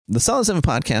The Solid 7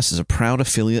 Podcast is a proud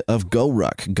affiliate of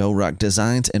GoRuck. GoRuck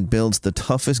designs and builds the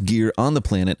toughest gear on the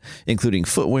planet, including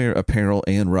footwear, apparel,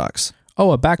 and rucks.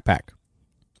 Oh, a backpack.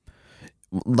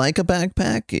 Like a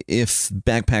backpack, if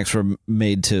backpacks were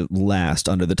made to last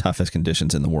under the toughest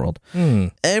conditions in the world.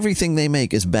 Everything they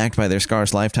make is backed by their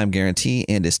Scars lifetime guarantee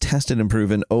and is tested and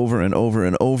proven over and over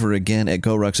and over again at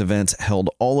GoRuck's events held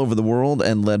all over the world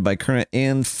and led by current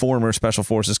and former Special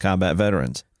Forces combat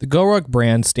veterans. The GoRuck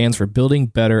brand stands for Building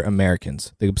Better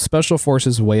Americans, the Special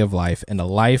Forces way of life, and a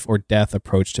life or death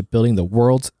approach to building the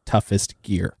world's toughest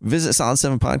gear. Visit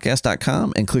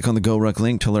solid7podcast.com and click on the GoRuck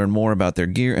link to learn more about their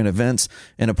gear and events,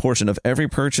 and a portion of every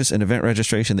purchase and event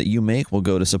registration that you make will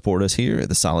go to support us here at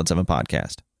the Solid 7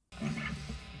 Podcast.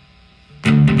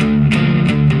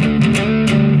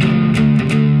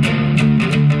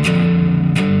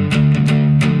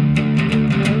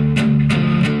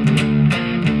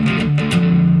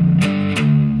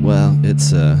 Well,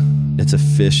 it's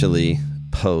officially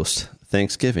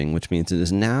post-Thanksgiving, which means it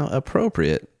is now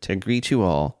appropriate to greet you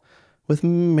all with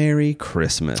Merry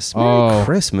Christmas. Merry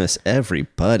Christmas,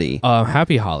 everybody.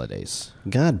 Happy holidays.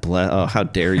 God bless. Oh, how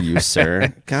dare you,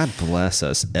 sir. God bless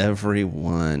us,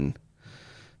 everyone.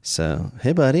 So,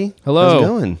 hey, buddy. Hello. How's it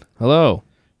going? Hello.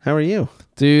 How are you?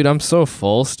 Dude, I'm so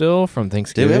full still from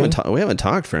Thanksgiving. Dude, we haven't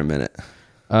talked for a minute.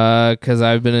 Because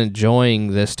I've been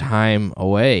enjoying this time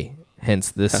away,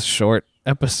 hence this short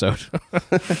episode.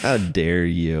 How dare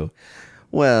you?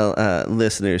 Well,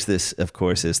 listeners, this, of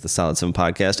course, is the Solid 7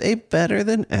 Podcast, a better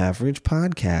than average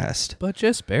podcast. But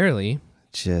just barely.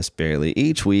 Just barely.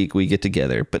 Each week we get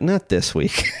together, but not this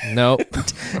week. Nope.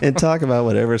 And talk about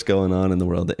whatever's going on in the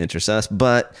world that interests us.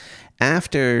 But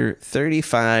after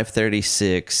 35,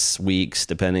 36 weeks,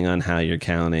 depending on how you're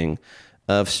counting,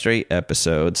 of straight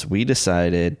episodes, we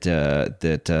decided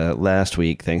that last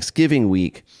week, Thanksgiving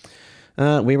week,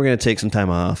 we were going to take some time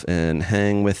off and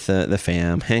hang with the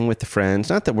fam, hang with the friends.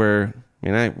 Not that we're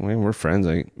friends,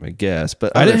 I guess,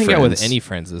 but I didn't hang out with any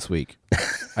friends this week.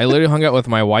 I literally hung out with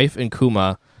my wife and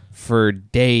Kuma for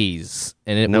days,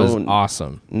 and it was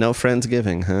awesome. No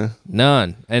Friendsgiving, huh?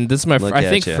 None. And this is my, I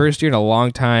think, first year in a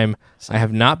long time I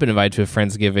have not been invited to a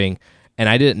Friendsgiving, and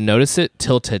I didn't notice it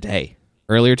till today.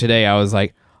 Earlier today, I was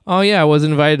like, oh yeah, I was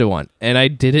invited to one, and I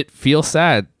didn't feel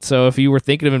sad. So if you were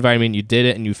thinking of inviting me and you did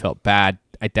it and you felt bad,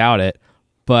 I doubt it,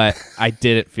 but I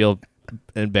didn't feel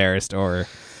embarrassed or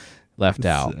left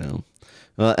out. So,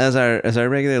 well, as our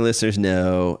regular listeners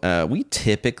know, we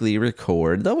typically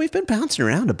record, though we've been bouncing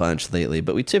around a bunch lately,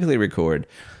 but we typically record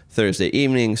Thursday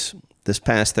evenings. This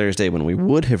past Thursday, when we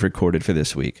would have recorded for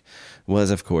this week, was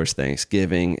of course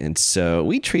Thanksgiving, and so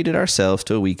we treated ourselves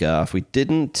to a week off. We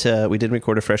didn't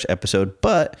record a fresh episode,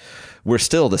 but we're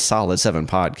still the Solid 7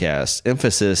 Podcast.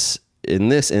 Emphasis in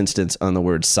this instance on the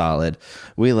word solid.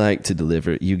 We like to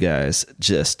deliver you guys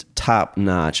just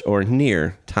top-notch or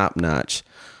near top-notch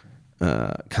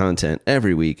content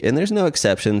every week, and there's no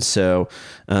exception. So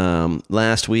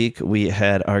last week we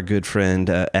had our good friend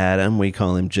Adam, we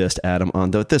call him just Adam,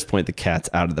 on, though at this point the cat's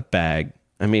out of the bag.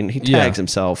 I mean, he tags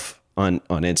himself on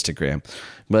Instagram,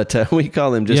 but we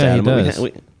call him just Adam. He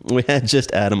does. We had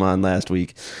just Adam on last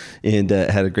week and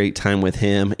had a great time with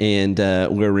him. And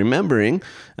we're remembering,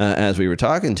 as we were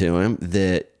talking to him,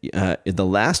 that the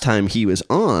last time he was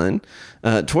on,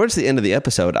 towards the end of the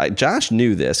episode, Josh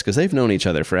knew this because they've known each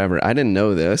other forever. I didn't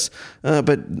know this,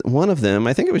 but one of them,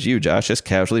 I think it was you, Josh, just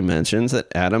casually mentions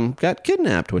that Adam got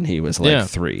kidnapped when he was like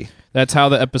 3. That's how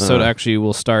the episode actually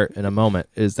will start in a moment.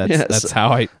 That's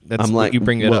how I'm like, you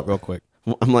bring it up real quick.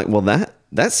 I'm like, well,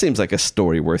 that seems like a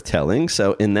story worth telling.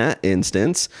 So in that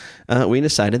instance, we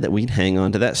decided that we'd hang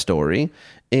on to that story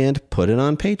and put it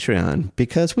on Patreon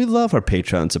because we love our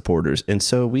Patreon supporters. And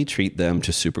so we treat them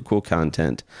to super cool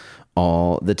content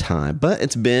all the time. But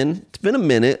it's been a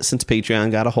minute since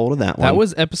Patreon got a hold of that one. That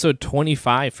was episode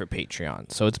 25 for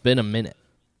Patreon. So it's been a minute.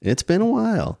 It's been a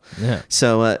while. Yeah.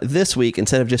 So this week,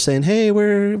 instead of just saying, hey,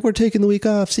 we're taking the week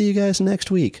off, see you guys next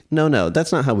week. No,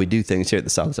 that's not how we do things here at the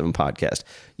Solid 7 Podcast.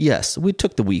 Yes, we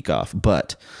took the week off,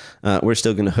 but we're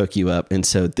still going to hook you up. And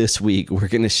so this week, we're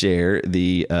going to share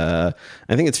the, I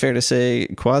think it's fair to say,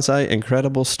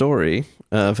 quasi-incredible story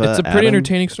of It's a pretty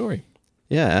entertaining story.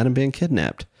 Yeah, Adam being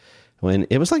kidnapped. When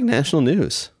it was like national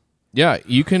news. Yeah,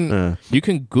 you can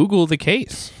Google the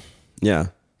case. Yeah.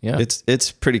 Yeah,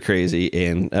 it's pretty crazy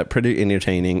and pretty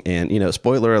entertaining. And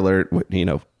spoiler alert, we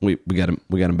got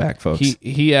him back, folks.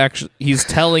 He's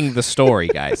telling the story,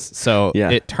 guys. So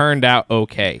It turned out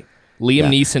okay. Liam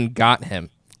Neeson got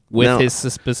him with his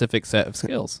specific set of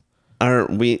skills. Are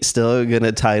we still going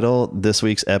to title this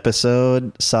week's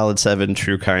episode Solid 7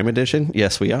 True Crime Edition?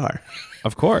 Yes, we are.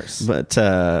 Of course. But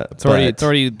it's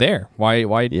already there.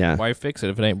 Why fix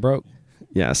it if it ain't broke?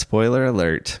 Yeah, spoiler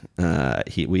alert.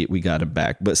 We got him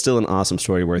back, but still an awesome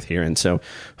story worth hearing. So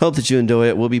hope that you enjoy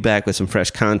it. We'll be back with some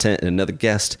fresh content and another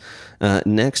guest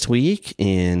next week.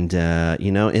 And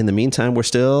in the meantime, we're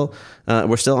still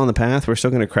on the path. We're still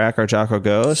going to crack our Jocko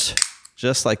Goes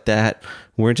just like that.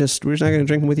 We're just not going to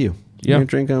drink them with you. Yeah,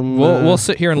 drink them. We'll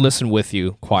sit here and listen with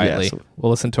you quietly. Yeah, we'll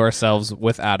listen to ourselves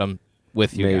with Adam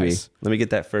with you guys. Let me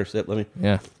get that first sip.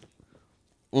 Yeah.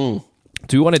 Do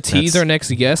we want to tease our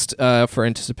next guest for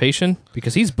anticipation?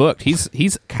 Because he's booked.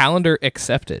 He's calendar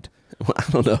accepted. Well, I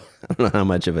don't know how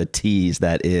much of a tease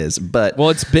that is, but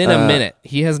it's been a minute.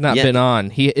 He has not been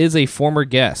on. He is a former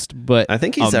guest, but I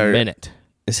think he's a minute.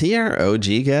 Is he our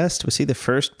OG guest? Was he the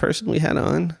first person we had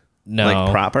on? No,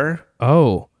 like proper.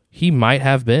 Oh, he might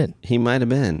have been. He might have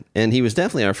been, and he was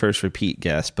definitely our first repeat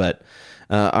guest. But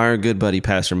our good buddy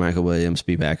Pastor Michael Williams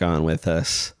be back on with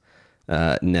us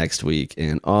next week,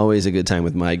 and always a good time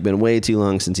with Mike. Been way too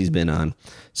long since he's been on,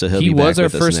 so he was our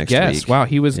first guest. Week. Wow,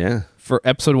 he was. Yeah. For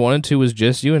episode 1 and 2 was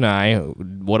just you and I.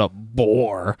 What a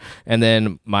bore! And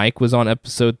then Mike was on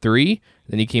episode 3.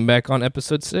 Then he came back on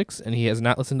episode 6, and he has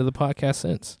not listened to the podcast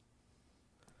since.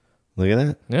 Look at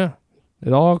that. Yeah,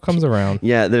 it all comes around.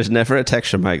 Yeah, there's never a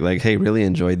text from Mike like, "Hey, really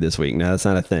enjoyed this week." No, that's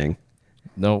not a thing.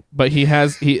 No, but he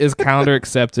is calendar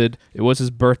accepted. It was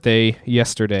his birthday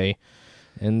yesterday.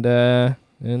 And so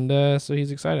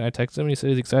he's excited. I texted him and he said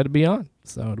he's excited to be on.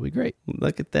 So it'll be great.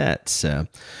 Look at that. So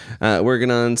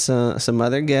working on some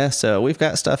other guests. So we've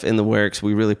got stuff in the works.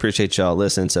 We really appreciate y'all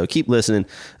listening. So keep listening.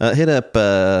 Hit up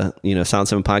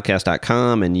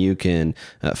solid7podcast.com and you can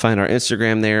find our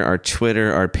Instagram there, our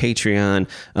Twitter, our Patreon.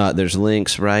 There's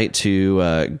links right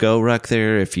to Go Ruck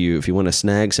there if you want to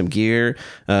snag some gear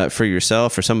for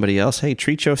yourself or somebody else. Hey,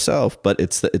 treat yourself. But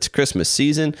it's Christmas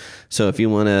season. So if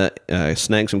you want to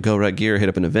snag some Go Ruck gear, hit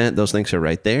up an event. Those links are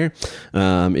right there.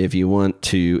 If you want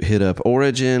to hit up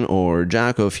Origin or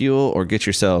Jocko Fuel or get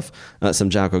yourself some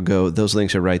Jocko Go, those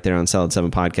links are right there on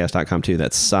solid7podcast.com too.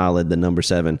 That's solid, the number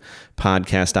 7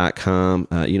 podcast.com.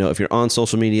 If you're on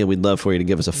social media, we'd love for you to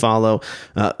give us a follow.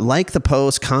 Like the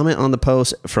post, comment on the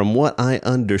post. From what I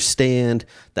understand,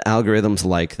 the algorithms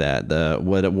like that.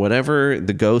 Whatever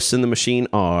the ghosts in the machine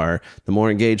are, the more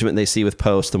engagement they see with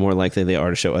posts, the more likely they are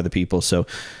to show other people. So,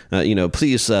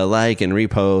 please like and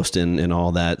repost and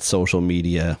all that social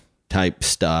media type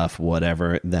stuff,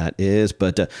 whatever that is.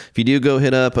 But if you do go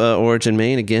hit up Origin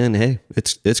Maine again, hey,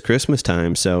 it's Christmas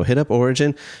time, so hit up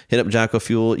Origin, hit up Jocko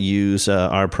Fuel, use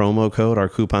our promo code, our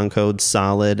coupon code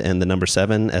SOLID and the number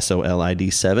 7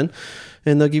 SOLID 7,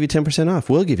 and they'll give you 10% off.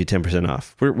 We'll give you 10%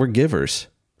 off. We're givers.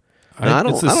 I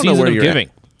don't know where you're giving.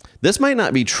 This might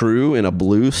not be true in a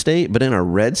blue state, but in a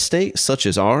red state such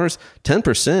as ours,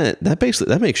 10%,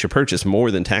 that makes your purchase more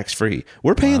than tax-free.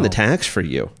 We're paying the tax for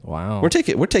you. Wow. We're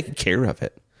taking care of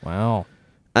it. Wow.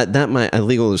 That might a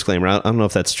legal disclaimer. I don't know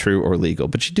if that's true or legal,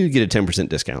 but you do get a 10%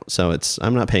 discount. So we're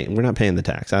not paying the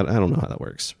tax. I don't know how that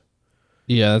works.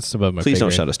 Yeah, that's above my Please don't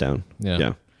grade. shut us down.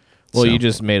 Yeah. Well, you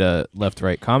just made a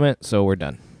left-right comment, so we're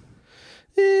done.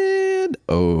 And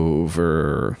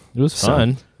over. It was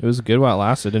fun. It was good while it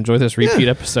lasted. Enjoy this repeat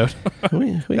episode.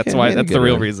 That's the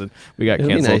real reason we got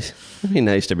canceled. It'd be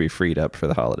nice to be freed up for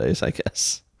the holidays, I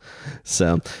guess.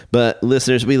 So, but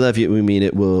listeners, we love you. We mean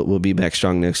it. We'll be back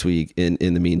strong next week.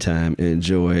 In the meantime,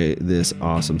 enjoy this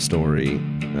awesome story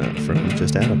from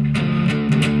Just Adam.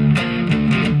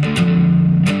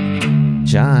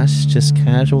 Josh just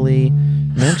casually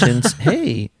mentions,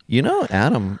 hey,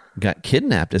 Adam got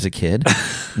kidnapped as a kid.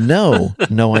 No,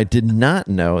 I did not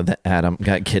know that Adam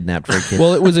got kidnapped for a kid.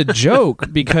 Well, it was a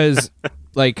joke because,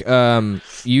 we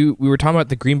were talking about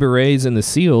the Green Berets and the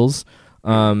SEALs,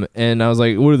 and I was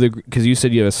like, what are because you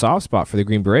said you have a soft spot for the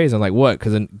Green Berets. I'm like, what?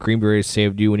 Because the Green Berets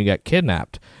saved you when you got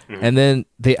kidnapped. Mm-hmm. And then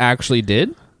they actually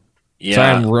did? Yeah. Sorry,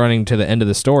 I'm running to the end of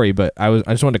the story, but I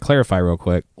just wanted to clarify real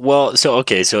quick. Well, so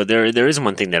there is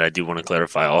one thing that I do want to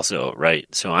clarify also, right?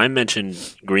 So I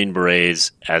mentioned Green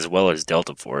Berets as well as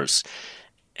Delta Force,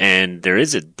 and there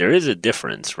is a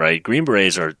difference, right? Green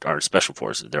Berets are special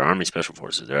forces, they're Army Special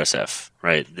Forces, they're SF,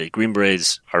 right? The Green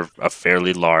Berets are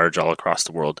fairly large all across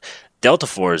the world. Delta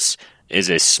Force is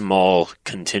a small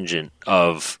contingent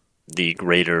of the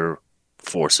greater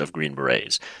force of Green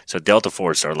Berets. So Delta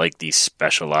Force are like these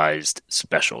specialized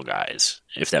special guys,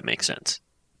 if that makes sense.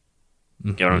 Mm-hmm.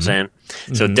 You know what I'm saying?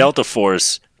 Mm-hmm. So Delta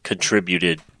Force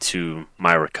contributed to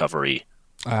my recovery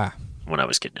when I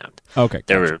was kidnapped. Okay.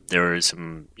 There were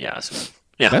some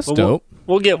That's dope.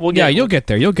 Yeah, you'll get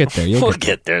there. We'll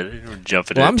get there. We're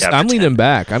jumping. Well, I'm leaning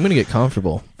back. I'm going to get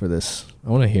comfortable for this. I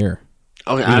want to hear.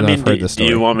 Okay, I mean, do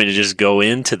you want me to just go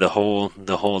into the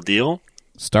whole deal?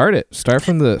 Start it. Start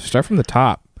from the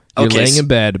top. You're laying in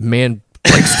bed. Man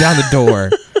breaks down the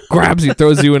door, grabs you,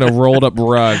 throws you in a rolled up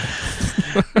rug.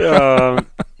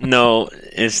 No,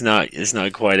 it's not. It's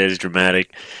not quite as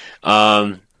dramatic.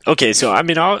 Okay, so I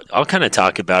mean, I'll kind of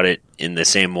talk about it in the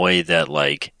same way that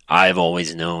like I've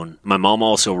always known. My mom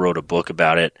also wrote a book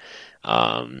about it,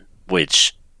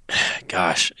 which,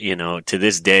 gosh, you know, to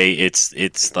this day,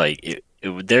 it's like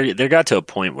there got to a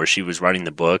point where she was writing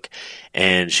the book,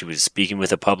 and she was speaking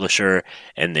with a publisher,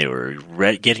 and they were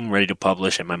getting ready to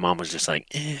publish, and my mom was just like,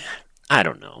 I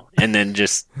don't know, and then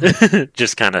just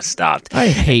kind of stopped. I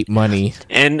hate money,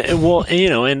 and well, you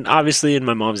know, and obviously, in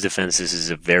my mom's defense, this is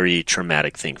a very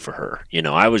traumatic thing for her. You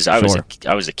know, I was a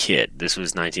kid. This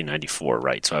was 1994,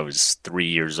 right? So I was 3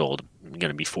 years old,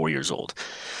 going to be 4 years old.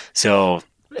 So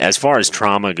as far as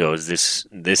trauma goes, this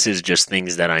is just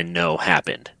things that I know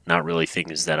happened, not really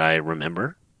things that I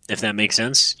remember, if that makes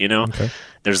sense. You know,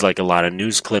 There's like a lot of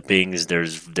news clippings.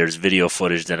 There's video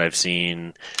footage that I've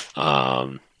seen.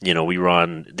 You know,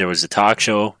 there was a talk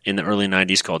show in the early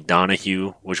 90s called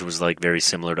Donahue, which was like very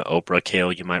similar to Oprah.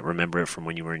 Kale, you might remember it from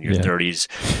when you were in your 30s.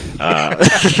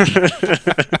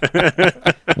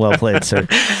 Well played, sir.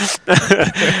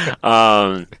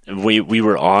 We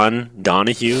were on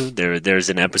Donahue.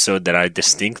 There's an episode that I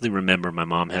distinctly remember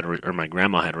my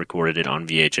grandma had recorded it on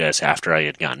VHS after I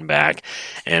had gotten back,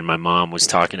 and my mom was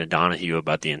talking to Donahue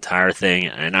about the entire thing,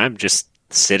 and I'm just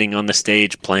sitting on the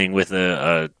stage playing with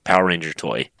a Power Ranger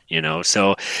toy, you know.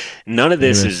 So none of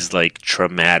this is like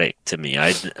traumatic to me.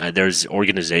 There's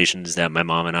organizations that my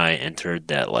mom and I entered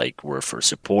that like were for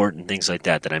support and things like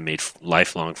that I made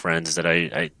lifelong friends that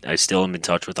I still am in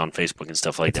touch with on Facebook and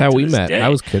stuff like that. That's how we met. Day. I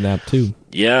was kidnapped too.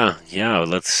 Yeah.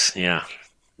 Let's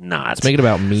make it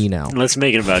about me now. Let's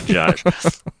make it about Josh.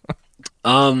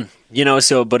 You know,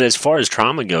 but as far as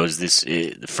trauma goes,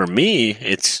 for me,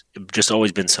 it's just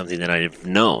always been something that I've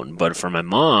known. But for my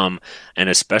mom, and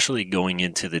especially going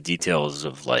into the details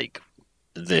of like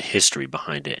the history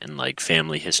behind it and like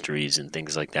family histories and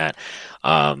things like that,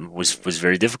 was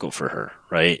very difficult for her,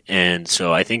 right? And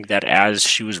so I think that as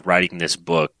she was writing this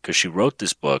book, because she wrote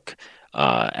this book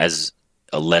as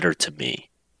a letter to me,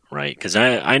 right? Because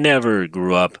I never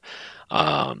grew up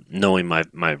knowing my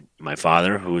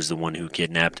father, who was the one who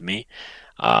kidnapped me.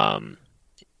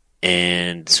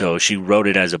 And so she wrote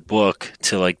it as a book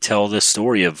to like tell the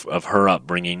story of her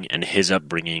upbringing and his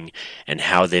upbringing and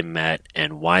how they met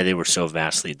and why they were so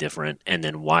vastly different, and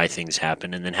then why things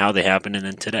happened, and then how they happened, and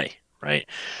then today, right?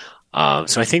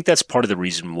 So I think that's part of the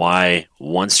reason why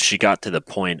once she got to the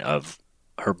point of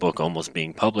her book almost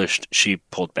being published, she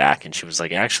pulled back and she was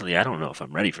like, actually, I don't know if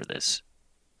I'm ready for this.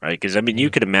 Right, because I mean,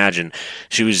 you could imagine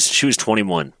she was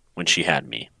 21 when she had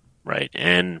me, right?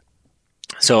 And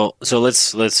so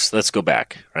let's go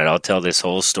back, right? I'll tell this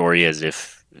whole story as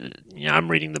if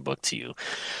I'm reading the book to you.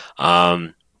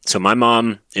 So my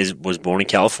mom was born in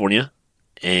California,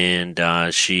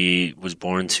 and she was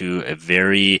born to a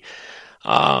very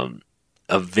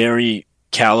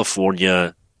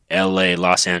California, LA,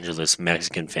 Los Angeles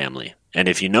Mexican family. And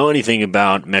if you know anything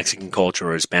about Mexican culture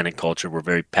or Hispanic culture, we're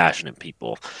very passionate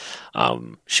people.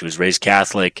 She was raised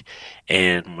Catholic,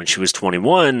 and when she was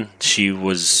 21, she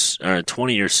was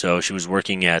 20 or so, she was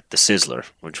working at the Sizzler,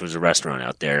 which was a restaurant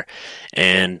out there.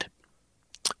 And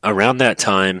around that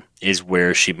time is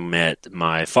where she met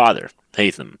my father,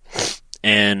 Hatham.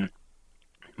 And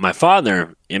my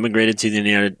father immigrated to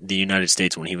the United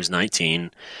States when he was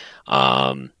 19.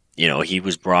 You know, he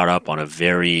was brought up on a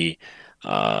very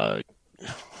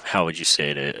how would you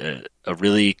say it? A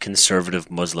really conservative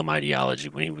Muslim ideology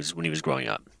when he was growing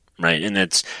up, right? And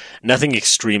that's nothing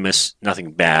extremist,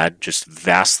 nothing bad, just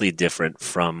vastly different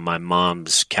from my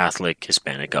mom's Catholic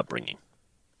Hispanic upbringing,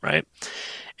 right?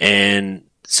 And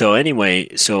so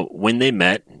anyway, so when they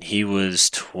met, he was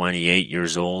 28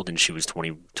 years old and she was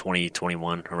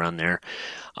 21, around there.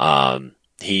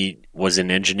 He was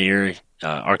an engineer,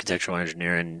 architectural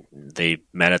engineer, and they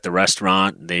met at the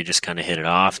restaurant. They just kind of hit it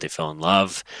off. They fell in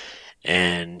love.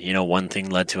 And, you know, one thing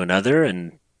led to another,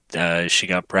 and she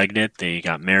got pregnant. They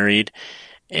got married.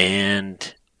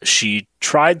 And she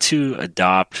tried to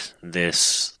adopt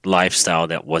this lifestyle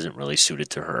that wasn't really suited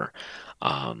to her.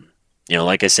 You know,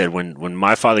 like I said, when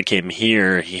my father came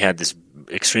here, he had this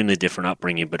extremely different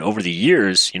upbringing, but over the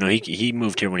years, you know, he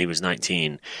moved here when he was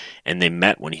 19 and they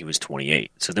met when he was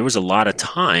 28. So there was a lot of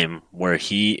time where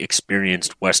he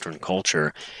experienced Western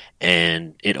culture,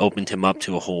 and it opened him up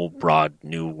to a whole broad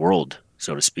new world,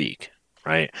 so to speak.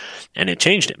 right? And it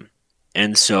changed him.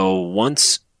 And so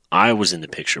once I was in the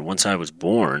picture, once I was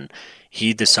born,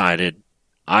 he decided,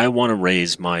 I want to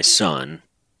raise my son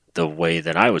the way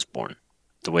that I was born,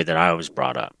 the way that I was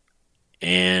brought up.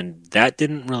 And that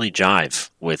didn't really jive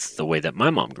with the way that my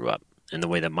mom grew up and the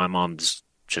way that my mom's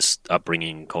just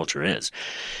upbringing culture is.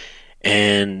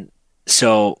 And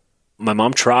so my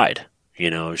mom tried,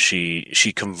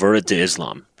 she converted to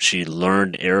Islam. She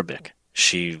learned Arabic.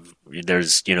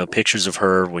 There's pictures of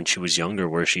her when she was younger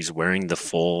where she's wearing the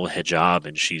full hijab,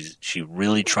 and she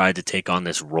really tried to take on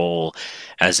this role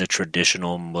as a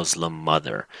traditional Muslim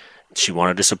mother. She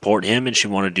wanted to support him, and she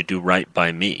wanted to do right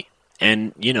by me.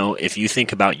 And if you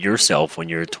think about yourself when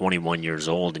you're 21 years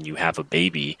old and you have a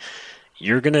baby,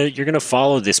 you're gonna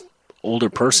follow this older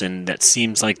person that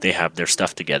seems like they have their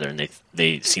stuff together, and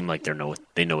they seem like they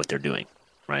know what they're doing,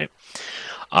 right?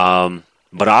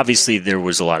 But obviously there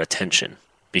was a lot of tension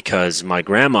because my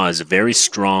grandma is a very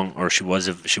strong, or she was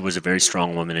a very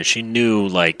strong woman, and she knew,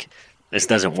 like, this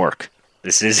doesn't work.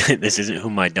 This isn't who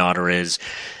my daughter is.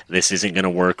 This isn't going to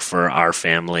work for our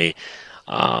family.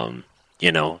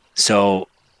 So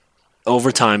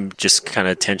over time, just kind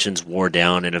of tensions wore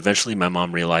down, and eventually my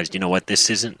mom realized, you know what, this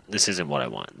isn't what I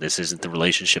want. This isn't the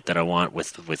relationship that I want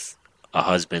with a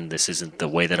husband. This isn't the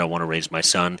way that I want to raise my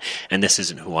son, and this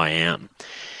isn't who I am.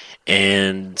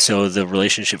 And so the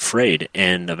relationship frayed,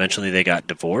 and eventually they got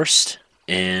divorced,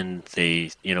 and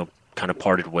they, kind of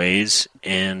parted ways.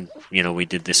 And, we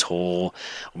did this whole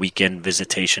weekend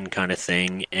visitation kind of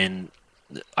thing. And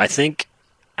I think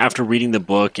after reading the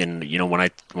book and, when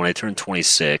I turned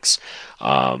 26,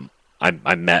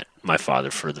 I met my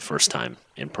father for the first time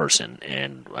in person,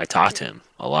 and I talked to him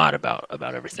a lot about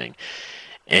everything.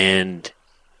 And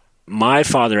my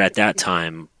father at that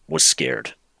time was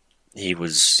scared. He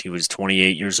was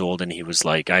 28 years old, and he was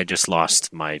like, I just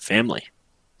lost my family.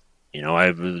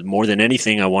 More than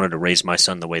anything, I wanted to raise my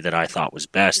son the way that I thought was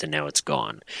best, and now it's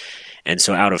gone. And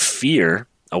so out of fear,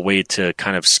 a way to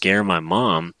kind of scare my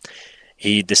mom,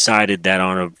 he decided that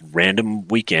on a random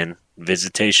weekend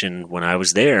visitation when I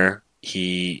was there,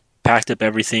 he packed up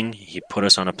everything, he put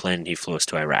us on a plane, and he flew us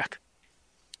to Iraq.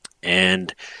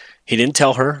 And he didn't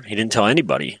tell her, he didn't tell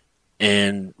anybody.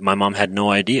 And my mom had no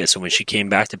idea. So when she came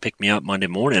back to pick me up Monday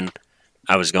morning,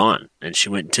 I was gone. And she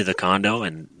went to the condo,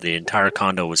 and the entire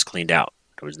condo was cleaned out.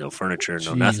 There was no furniture,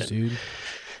 no nothing. Dude.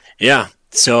 Yeah.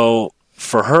 So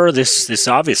for her, this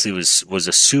obviously was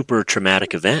a super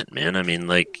traumatic event, man. I mean,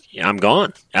 like, I'm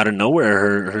gone. Out of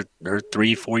nowhere, her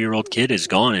 3-4-year-old kid is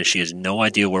gone, and she has no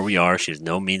idea where we are. She has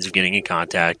no means of getting in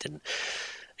contact, and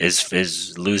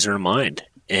is losing her mind.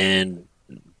 And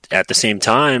at the same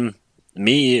time,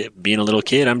 me being a little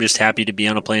kid, I'm just happy to be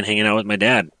on a plane hanging out with my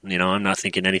dad. I'm not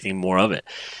thinking anything more of it.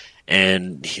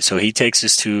 And so he takes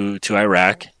us to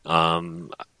Iraq.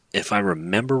 If I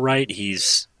remember right,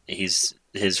 his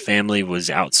family was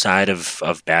outside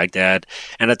of Baghdad.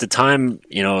 And at the time,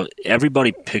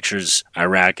 everybody pictures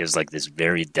Iraq as like this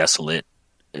very desolate,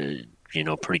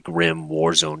 pretty grim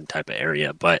war zone type of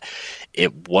area, but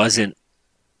it wasn't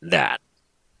that.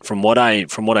 From what I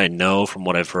know, from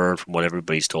what I've heard, from what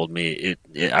everybody's told me,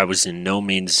 I was in no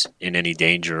means in any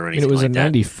danger or anything like that. It was in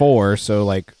 94, so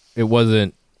like it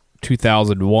wasn't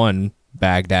 2001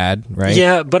 Baghdad, right?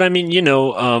 Yeah, but I mean,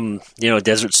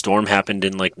 Desert Storm happened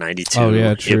in like 92. Oh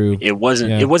yeah, true. It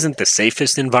wasn't the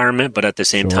safest environment, but at the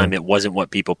same time, it wasn't what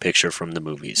people picture from the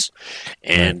movies.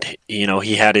 And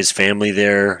he had his family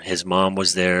there, his mom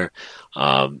was there.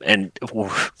 And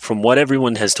from what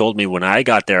everyone has told me, when I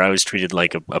got there, I was treated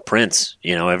like a prince.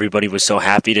 Everybody was so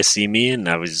happy to see me, and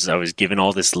I was given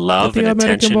all this love and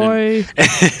attention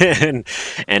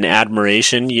and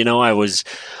admiration. I was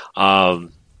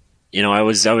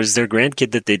their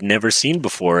grandkid that they'd never seen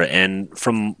before. And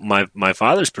from my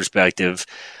father's perspective,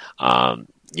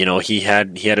 he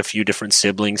had a few different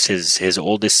siblings. His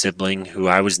oldest sibling, who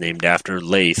I was named after,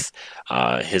 Laith,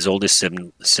 his oldest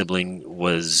sibling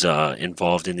was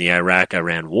involved in the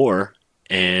Iraq-Iran war,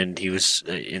 and he was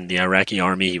in the Iraqi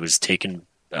army. He was taken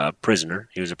prisoner.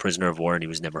 He was a prisoner of war, and he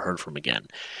was never heard from again.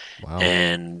 Wow.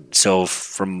 And so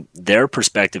from their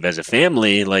perspective as a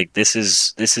family, like this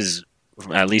is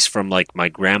at least from like my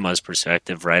grandma's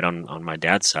perspective, right, on my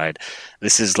dad's side,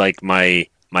 this is like my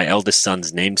eldest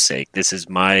son's namesake. This is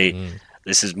my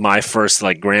first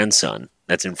like grandson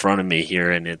that's in front of me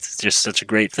here, and it's just such a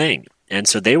great thing. And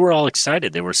so they were all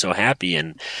excited. They were so happy.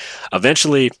 And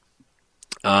eventually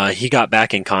he got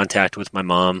back in contact with my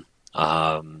mom.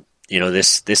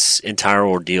 This entire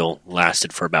ordeal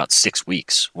lasted for about 6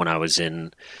 weeks when I was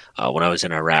in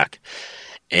Iraq.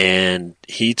 And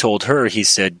he told her, he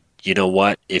said, you know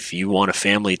what, if you want a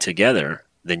family together,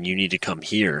 then you need to come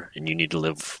here and you need to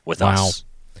live with us.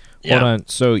 Yeah. Hold on.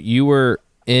 So you were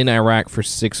in Iraq for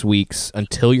 6 weeks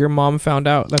until your mom found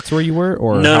out that's where you were?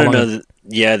 Or no.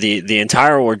 Yeah, the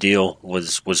entire ordeal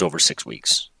was over 6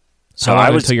 weeks. So how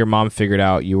long until your mom figured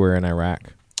out you were in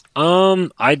Iraq?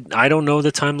 I don't know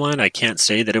the timeline. I can't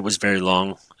say that it was very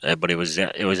long, but it was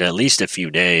at least a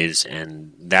few days,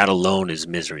 and that alone is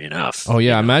misery enough. Oh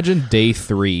yeah, imagine day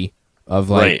 3 of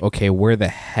like, okay, where the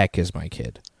heck is my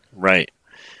kid? Right.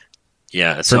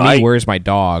 Yeah. For so me, where's my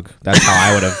dog? That's how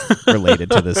I would have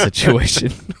related to this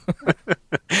situation.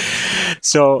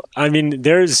 So, I mean,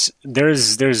 there's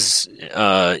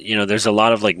a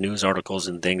lot of like news articles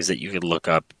and things that you could look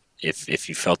up if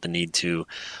you felt the need to,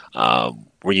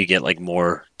 where you get like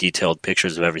more detailed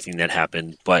pictures of everything that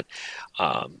happened. But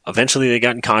eventually they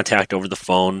got in contact over the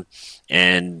phone,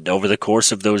 and over the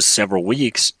course of those several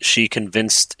weeks, she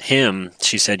convinced him.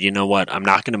 She said, "You know what? I'm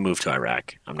not going to move to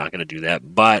Iraq. I'm not going to do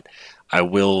that, but I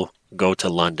will go to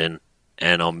London,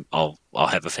 and I'll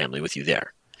have a family with you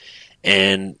there."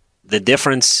 And the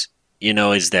difference,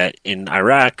 is that in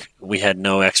Iraq we had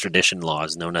no extradition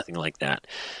laws, nothing like that.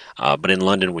 But in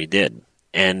London we did.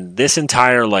 And this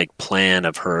entire like plan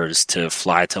of hers to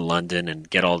fly to London and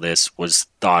get all this was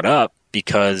thought up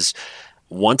because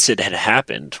once it had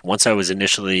happened, once I was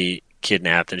initially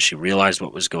kidnapped and she realized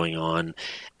what was going on,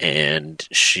 and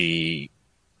she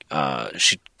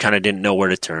kind of didn't know where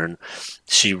to turn,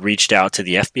 she reached out to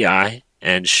the FBI.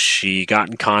 And she got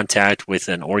in contact with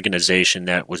an organization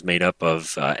that was made up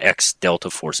of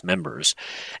ex-Delta Force members.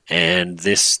 And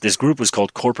this group was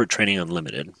called Corporate Training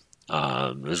Unlimited.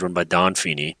 It was run by Don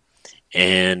Feeney.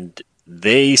 And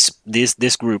this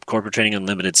group, Corporate Training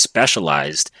Unlimited,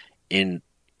 specialized in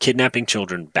kidnapping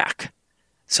children back.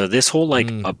 So this whole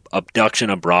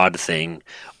abduction abroad thing,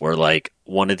 where like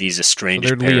one of these estranged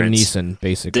they're parents, Liam Neeson,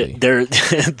 basically. They're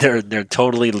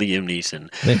totally Liam Neeson.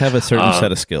 They have a certain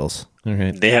set of skills.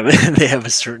 Right. They have a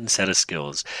certain set of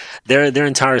skills. Their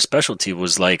entire specialty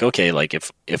was like, okay, like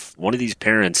if one of these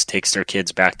parents takes their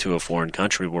kids back to a foreign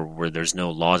country where there's no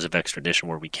laws of extradition,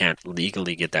 where we can't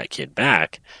legally get that kid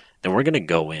back, then we're going to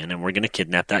go in and we're going to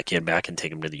kidnap that kid back and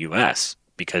take him to the U.S.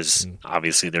 because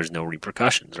obviously there's no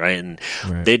repercussions, right? And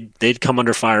they'd come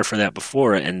under fire for that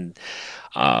before, and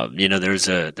there was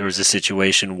a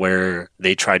situation where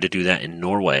they tried to do that in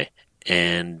Norway,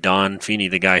 and Don Feeney,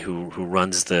 the guy who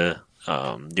runs the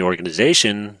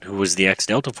organization, who was the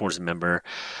ex-Delta Force member,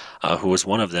 who was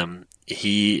one of them,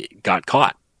 he got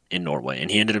caught in Norway, and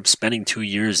he ended up spending 2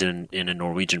 years in a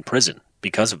Norwegian prison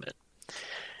because of it.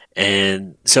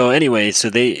 And so anyway,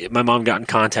 my mom got in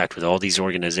contact with all these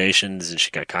organizations, and she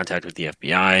got in contact with the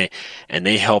FBI, and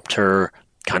they helped her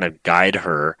kind of guide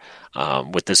her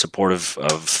with the support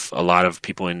of a lot of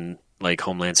people in like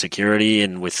Homeland Security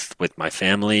and with my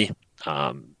family.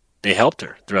 They helped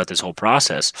her throughout this whole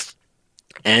process.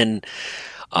 And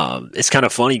it's kind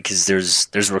of funny because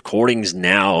there's recordings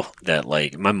now that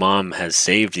like my mom has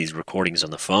saved these recordings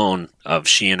on the phone of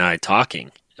she and I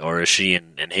talking, or she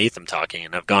and Hatham talking,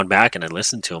 and I've gone back and I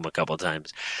listened to them a couple of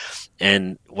times.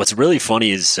 And what's really funny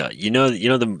is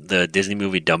the Disney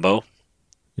movie Dumbo?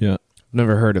 Yeah.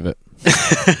 Never heard of it.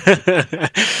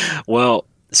 Well,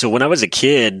 so when I was a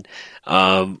kid,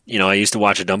 I used to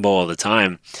watch Dumbo all the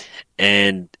time,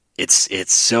 and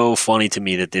it's so funny to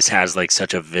me that this has like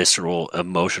such a visceral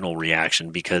emotional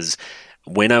reaction, because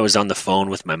when I was on the phone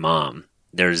with my mom,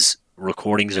 there's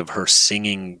recordings of her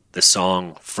singing the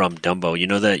song from Dumbo.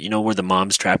 Where the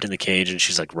mom's trapped in the cage and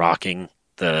she's like rocking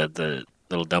the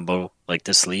little Dumbo like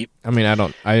to sleep. I mean, I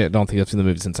don't think I've seen the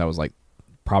movie since I was like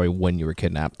probably when you were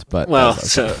kidnapped, but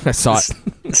I saw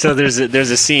it. So there's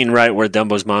a scene, right, where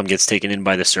Dumbo's mom gets taken in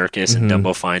by the circus, and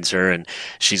Dumbo finds her, and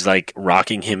she's like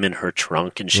rocking him in her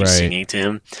trunk, and she's singing to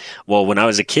him. Well, when I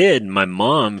was a kid, my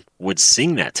mom would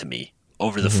sing that to me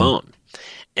over the phone,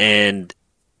 and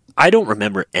I don't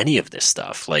remember any of this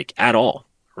stuff, like, at all,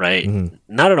 right?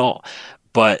 Not at all.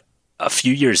 But a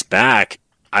few years back,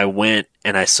 I went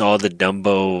and I saw the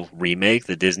Dumbo remake,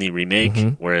 the Disney remake,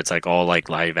 where it's like all like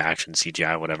live action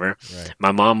CGI, whatever. Right.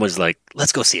 My mom was like,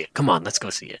 "Let's go see it. Come on, let's go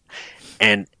see it."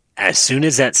 And as soon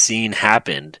as that scene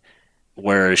happened,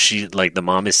 where the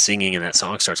mom is singing and that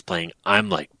song starts playing, I'm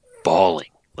like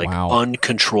bawling, like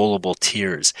uncontrollable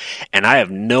tears. And I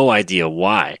have no idea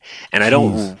why. And I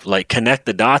don't like connect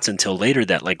the dots until later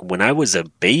that like when I was a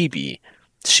baby,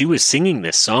 she was singing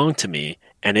this song to me.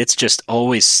 And it's just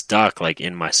always stuck like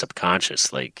in my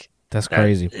subconscious, like that's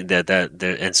crazy.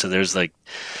 And so there's like,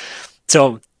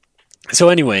 so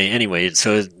anyway,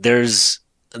 so there's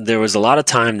there was a lot of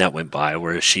time that went by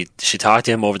where she talked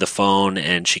to him over the phone,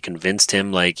 and she convinced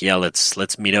him, like, yeah,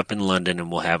 let's meet up in London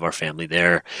and we'll have our family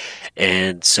there.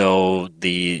 And so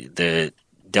the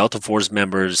Delta Force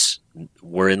members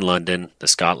were in London, the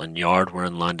Scotland Yard were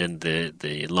in London,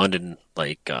 the London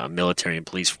military and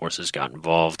police forces got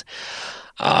involved,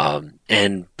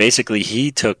 and basically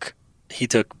he took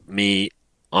me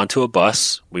onto a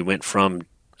bus. We went from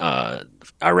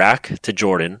Iraq to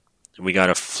Jordan. We got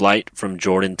a flight from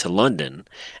Jordan to London,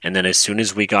 and then as soon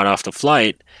as we got off the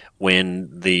flight,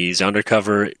 when these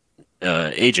undercover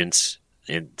agents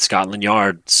in Scotland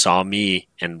Yard saw me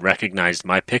and recognized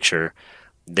my picture,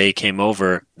 they came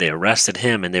over, they arrested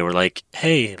him, and they were like,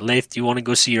 "Hey, Leif, do you want to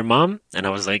go see your mom?" And I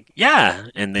was like, "Yeah,"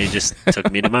 and they just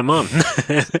took me to my mom.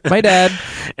 My dad.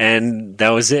 And that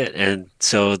was it. And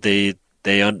so they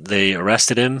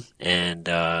arrested him, and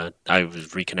I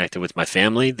was reconnected with my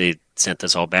family. They sent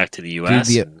us all back to the U.S.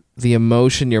 Dude, the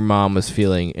emotion your mom was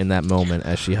feeling in that moment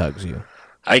as she hugs you.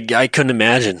 I couldn't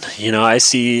imagine. I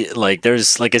see,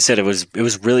 there's, like I said, it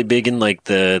was really big in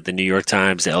the New York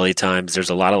Times, the LA Times. There's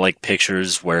a lot of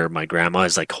pictures where my grandma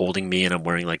is holding me and I'm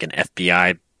wearing an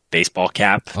FBI baseball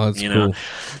cap. Oh, that's cool.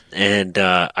 And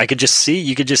you could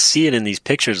just see it in these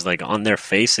pictures, on their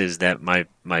faces, that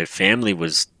my family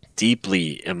was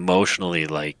deeply emotionally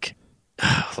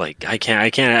I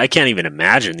can't even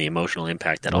imagine the emotional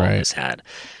impact that all this had.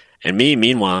 And me,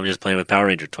 meanwhile, I'm just playing with Power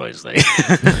Ranger toys. Dude,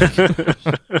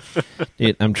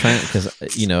 I'm trying, because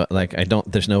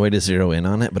there's no way to zero in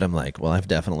on it, but I'm like, well, I've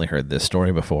definitely heard this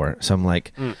story before. So I'm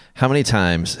like, how many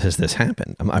times has this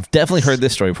happened? I've definitely heard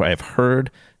this story before. I've heard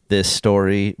this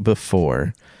story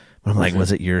before. But I'm like,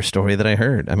 was it your story that I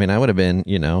heard? I mean, I would have been,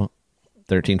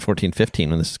 13, 14, 15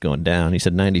 when this is going down. You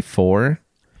said 94?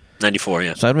 94,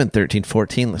 yeah. So I'd been 13,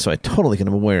 14. So I totally could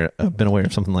have been aware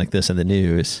of something like this in the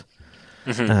news.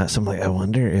 Mm-hmm. So I'm like, I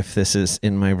wonder if this is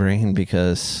in my brain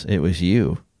because it was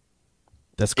you.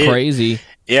 That's crazy.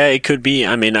 It could be.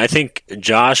 I mean, I think,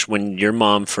 Josh, when your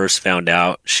mom first found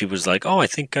out, she was like, "Oh, I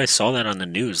think I saw that on the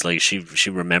news." She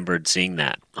remembered seeing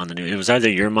that on the news. It was either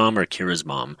your mom or Kira's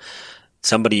mom.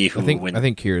 Somebody who I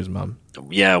think Kira's mom.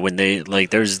 Yeah, when they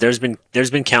there's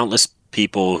been countless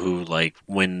people who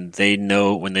when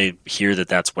they hear that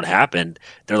that's what happened,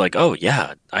 they're like, "Oh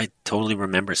yeah, I totally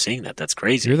remember seeing that. That's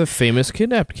crazy." You're the famous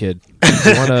kidnapped kid.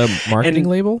 You want a marketing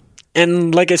label?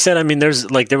 And like I said, I mean, there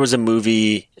was a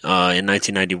movie in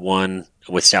 1991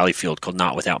 with Sally Field called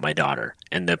Not Without My Daughter,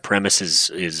 and the premise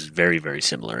is very, very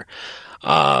similar.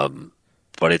 But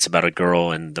it's about a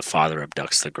girl, and the father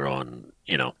abducts the girl, and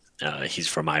he's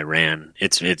from Iran.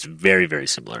 It's very, very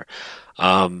similar.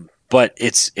 But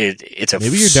it's a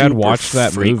maybe your dad watched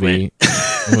that movie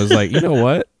and was like, you know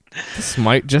what, this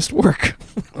might just work.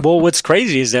 Well, what's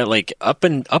crazy is that up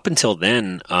until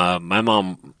then, my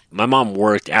mom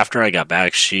worked, after I got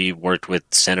back, she worked with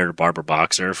Senator Barbara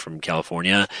Boxer from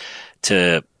California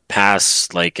to pass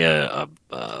a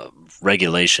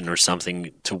regulation or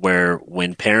something to where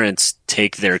when parents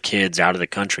take their kids out of the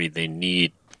country, they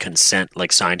need consent,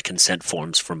 signed consent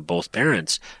forms from both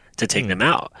parents to take them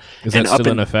out. Is that still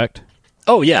in effect?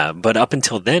 Oh, yeah, but up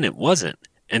until then it wasn't.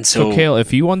 And so Kale,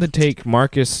 if you wanted to take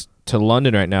Marcus to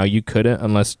London right now, you couldn't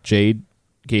unless Jade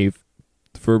gave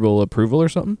verbal approval or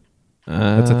something?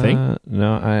 That's a thing?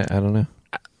 No, I don't know.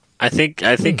 I think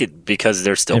it, because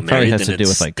they're still married. It probably has to do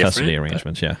with custody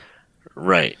arrangements, yeah.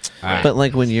 Right. But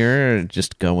when you're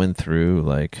just going through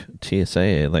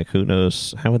TSA, who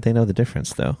knows? How would they know the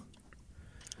difference, though?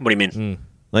 What do you mean?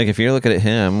 If you're looking at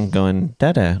him going,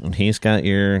 Dada, and he's got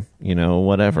your,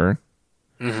 whatever,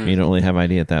 you don't really have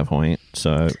ID at that point.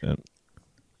 So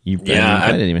you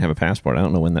didn't even have a passport. I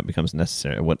don't know when that becomes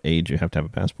necessary, at what age you have to have a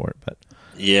passport. But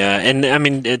yeah, and I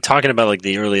mean, talking about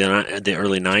the early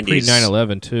 90s. Pre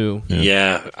 9/11 too.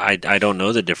 Yeah, I don't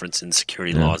know the difference in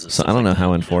security laws. And so I don't know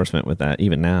how enforcement with that,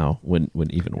 even now, would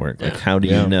even work. How do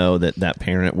you know that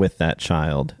parent with that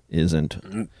child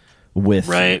isn't with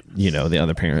the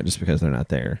other parent just because they're not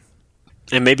there?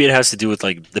 And maybe it has to do with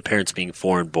the parents being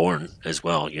foreign born as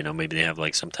well. Maybe they have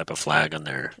some type of flag on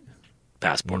their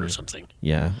passport or something.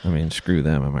 Yeah, I mean, screw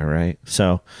them, am I right?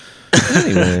 So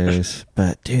anyways,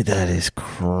 but dude, that is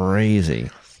crazy.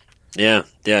 Yeah.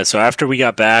 So after we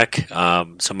got back,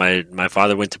 so my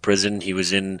father went to prison. He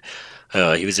was in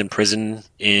prison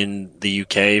in the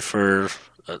UK for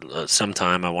some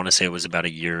time. I want to say it was about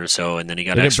a year or so, and then he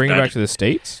got extradited. Did they bring him back to the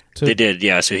States? They did,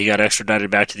 yeah. So he got extradited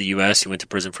back to the U.S. He went to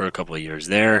prison for a couple of years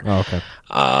there. Oh, okay.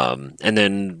 And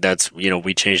then that's,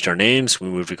 we changed our names. We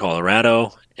moved to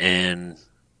Colorado, and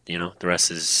the rest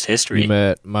is history. You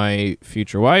met my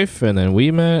future wife, and then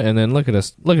we met, and then look at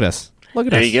us. Look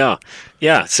at there us. you go.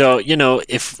 Yeah. So,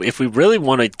 if we really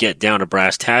want to get down to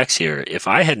brass tacks here, if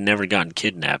I had never gotten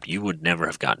kidnapped, you would never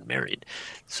have gotten married.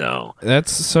 So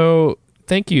that's so.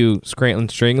 Thank you, Scranton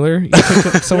Strangler. You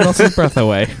took someone else's breath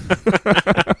away.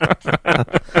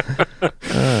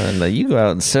 Now you go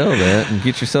out and sell that and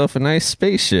get yourself a nice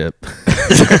spaceship.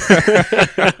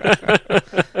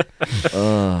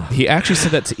 He actually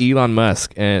said that to Elon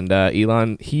Musk, and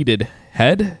Elon heeded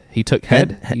head. He took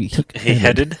head. He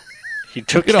headed. He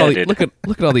took headed. Look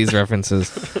at all these references.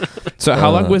 So,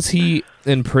 how long was he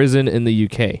in prison in the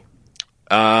UK?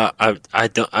 I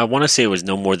want to say it was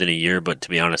no more than a year, but to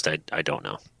be honest, I don't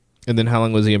know. And then how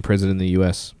long was he in prison in the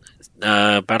US?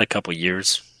 About a couple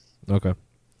years. Okay.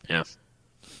 Yeah.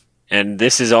 And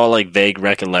this is all like vague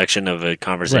recollection of a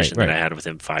conversation Right. that I had with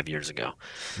him 5 years ago.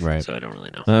 Right. So I don't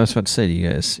really know. I was about to say, do you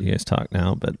guys talk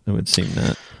now? But it would seem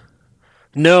that.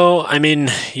 No, I mean,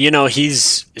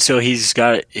 he's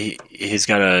got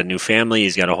a new family.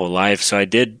 He's got a whole life. So I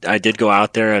did go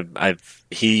out there.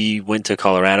 He went to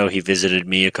Colorado. He visited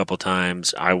me a couple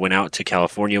times. I went out to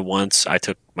California once. I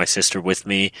took my sister with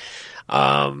me.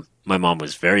 My mom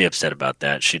was very upset about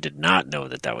that. She did not know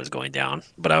that was going down.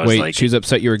 But I was like, she was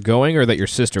upset you were going, or that your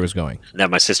sister was going? That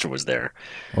my sister was there.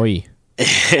 Oi.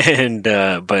 And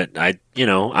but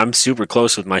I'm super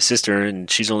close with my sister, and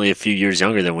she's only a few years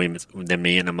younger than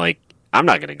me. And I'm like, I'm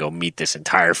not gonna go meet this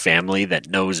entire family that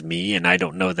knows me, and I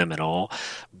don't know them at all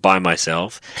by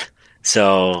myself.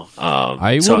 So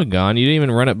I would have gone. You didn't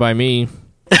even run it by me.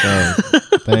 So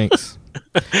thanks.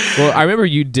 Well, I remember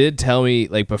you did tell me,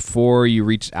 like, before you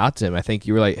reached out to him, I think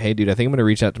you were like, hey, dude, I think I'm going to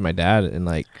reach out to my dad and,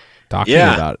 like, talk to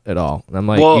him about it all. And I'm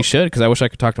like, you should, because I wish I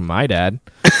could talk to my dad.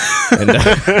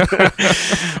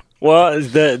 Well,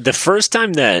 the first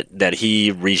time that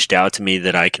he reached out to me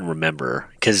that I can remember,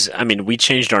 because, I mean, we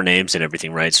changed our names and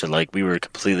everything, right? So, like, we were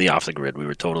completely off the grid. We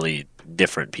were totally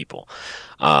different people.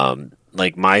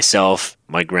 Like, myself,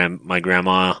 my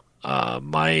grandma,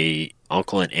 my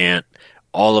uncle and aunt,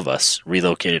 all of us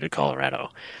relocated to Colorado.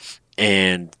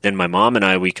 And then my mom and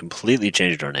I, we completely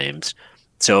changed our names.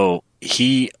 So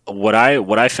what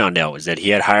I found out was that he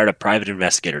had hired a private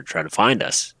investigator to try to find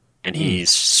us. And he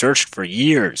searched for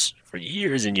years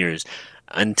and years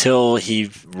until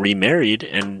he remarried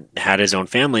and had his own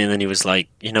family. And then he was like,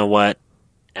 you know what?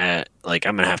 Like,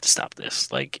 I'm going to have to stop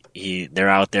this. Like, they're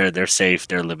out there, they're safe,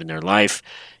 they're living their life.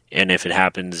 And if it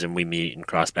happens and we meet and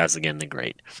cross paths again, then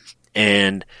great.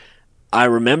 And I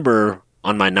remember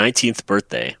on my 19th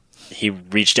birthday, he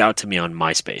reached out to me on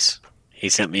MySpace. He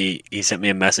sent me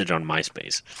a message on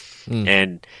MySpace.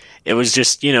 And it was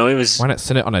just, it was... Why not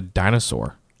send it on a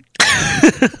dinosaur?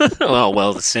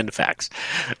 well, send a fax.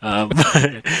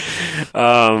 But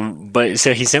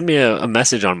so he sent me a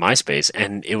message on MySpace,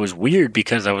 and it was weird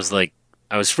because I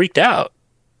was freaked out.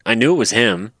 I knew it was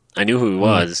him. I knew who he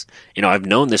was. I've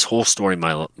known this whole story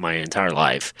my entire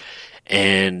life.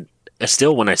 And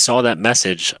still, when I saw that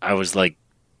message, I was like,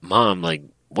 Mom, like,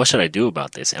 what should I do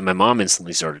about this? And my mom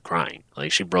instantly started crying.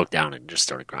 Like, she broke down and just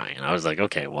started crying. And I was like,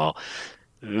 okay, well,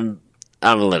 I'm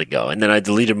gonna let it go. And then I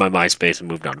deleted my MySpace and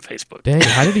moved on to Facebook. Dang,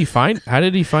 how did he find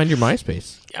your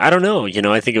MySpace? I don't know.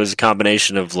 I think it was a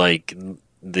combination of, like,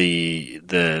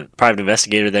 the private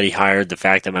investigator that he hired, the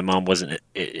fact that my mom wasn't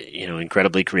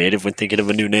incredibly creative when thinking of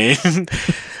a new name.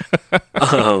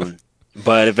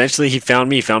 But eventually he found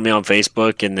me on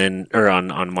Facebook and then on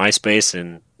MySpace.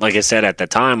 And like I said, at that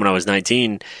time when I was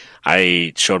 19,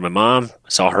 I showed my mom,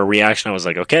 saw her reaction. I was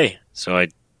like, okay. So I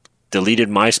deleted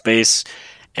MySpace,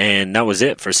 and that was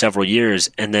it for several years.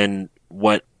 And then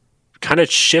what kind of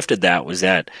shifted that was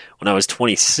that when I was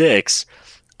 26,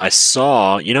 I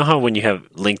saw, how when you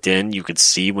have LinkedIn, you could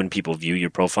see when people view your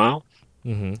profile?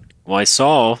 Mm-hmm. Well, I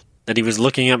saw that he was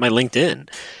looking at my LinkedIn.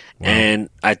 Wow. And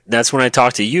that's when I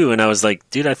talked to you, and I was like,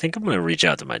 dude, I think I'm going to reach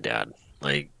out to my dad.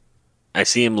 Like, I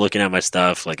see him looking at my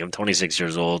stuff. Like, I'm 26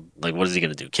 years old. Like, what is he going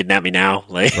to do? Kidnap me now?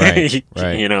 Like, right.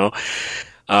 And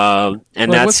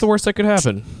what's the worst that could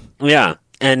happen? Yeah.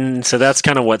 And so that's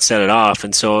kind of what set it off.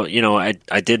 And so,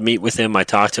 I did meet with him. I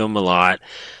talked to him a lot.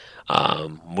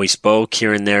 We spoke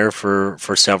here and there for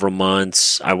several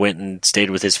months. I went and stayed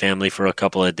with his family for a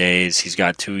couple of days. He's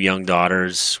got 2 young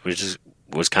daughters, which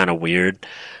was kind of weird.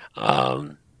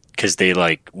 Because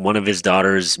one of his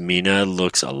daughters, Mina,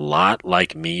 looks a lot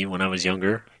like me when I was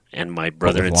younger, and my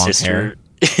brother and sister,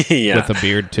 yeah, with a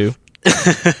beard too.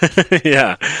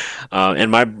 Yeah,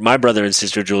 and my brother and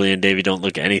sister, Julie and Davey, don't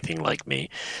look anything like me.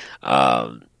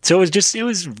 So it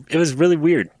was really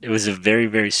weird. It was a very,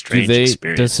 very strange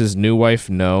experience. Does his new wife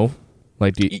know?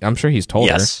 Like, I'm sure he's told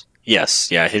her.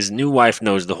 Yes, yeah. His new wife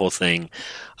knows the whole thing.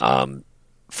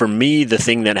 For me, the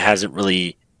thing that hasn't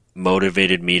really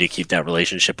motivated me to keep that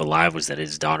relationship alive was that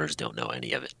his daughters don't know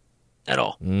any of it at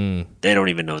all. They don't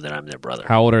even know that I'm their brother.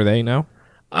 How old are they now?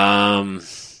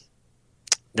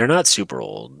 They're not super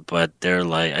old, but they're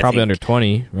like probably under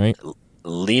 20, right?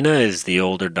 Lena is the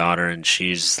older daughter, and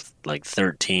she's like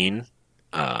 13,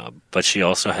 but she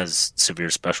also has severe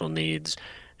special needs.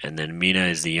 And then Mina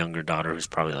is the younger daughter, who's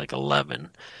probably like 11,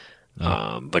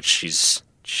 but she's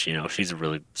a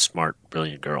really smart,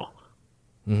 brilliant girl.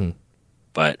 Mm-hmm.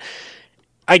 But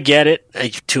I get it. I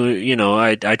try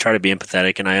to be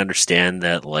empathetic, and I understand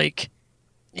that, like,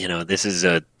 this is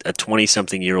a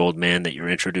 20-something-year-old man that you're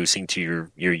introducing to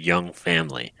your young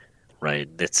family, right?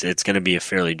 It's going to be a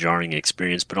fairly jarring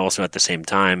experience, but also at the same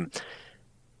time,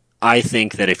 I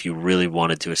think that if you really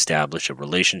wanted to establish a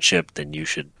relationship, then you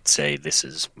should say, this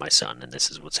is my son, and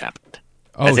this is what's happened.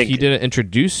 Oh, he didn't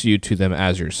introduce you to them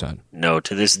as your son? No,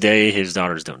 to this day, his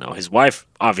daughters don't know. His wife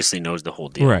obviously knows the whole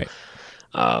deal. Right.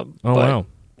 Wow.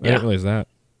 I didn't realize that.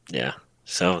 Yeah.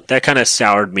 So that kind of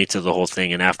soured me to the whole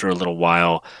thing, and after a little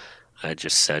while, I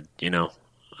just said,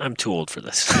 I'm too old for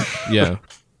this. Yeah.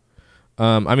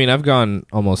 I mean, I've gone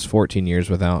almost 14 years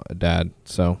without a dad,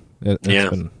 so it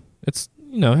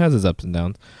has its ups and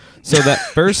downs. So that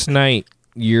first night,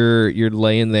 you're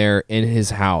laying there in his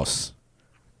house.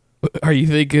 Are you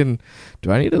thinking,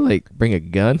 do I need to like bring a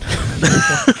gun?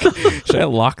 Should I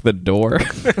lock the door?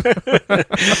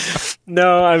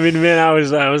 No, I mean, man, I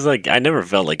was like, I never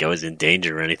felt like I was in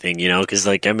danger or anything, because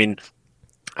like, I mean,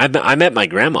 I met my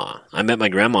grandma. I met my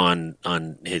grandma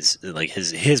on his mom.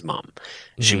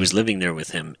 Mm-hmm. She was living there with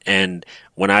him, and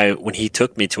when he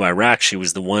took me to Iraq, she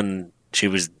was the one. She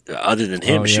was, other than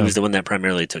him, she was the one that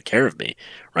primarily took care of me,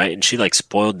 right? And she like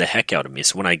spoiled the heck out of me.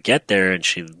 So when I get there and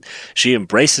she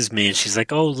embraces me and she's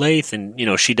like, "Oh, Laith," and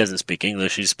she doesn't speak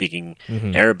English; she's speaking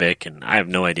Arabic, and I have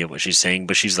no idea what she's saying.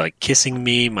 But she's like kissing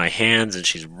me, my hands, and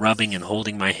she's rubbing and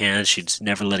holding my hands. She's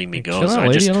never letting me go. So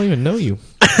lady, I don't even know you.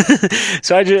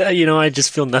 So I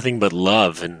just feel nothing but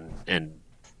love and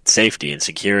safety and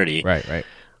security. Right.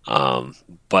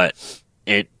 But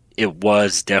it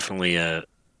was definitely a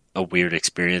weird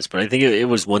experience, but I think it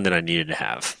was one that I needed to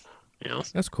have.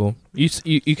 That's cool. You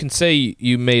can say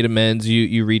you made amends.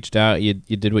 You reached out. You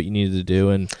did what you needed to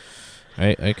do, and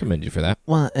I commend you for that.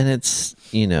 Well, and it's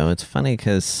it's funny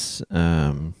because it's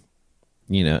kind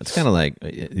of like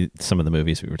some of the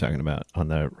movies we were talking about on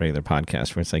the regular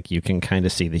podcast, where it's like you can kind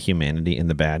of see the humanity in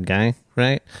the bad guy,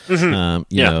 right?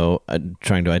 Mm-hmm.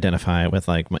 Trying to identify with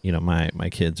like my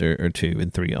kids are 2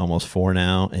 and 3, almost 4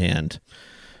 now, and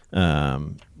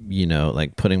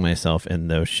like putting myself in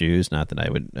those shoes. Not that I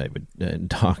would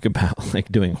talk about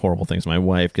like doing horrible things to my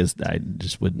wife, because I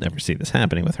just would never see this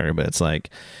happening with her. But it's like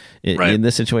in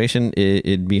this situation,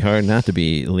 it'd be hard not to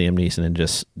be Liam Neeson and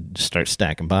just start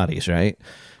stacking bodies, right?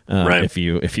 If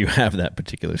you have that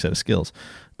particular set of skills.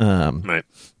 Right.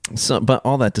 So, but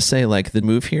all that to say, like the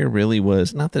move here really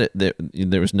was not that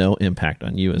there was no impact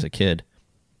on you as a kid,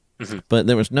 mm-hmm. but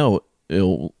there was no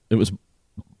ill. It was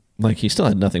like he still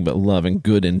had nothing but love and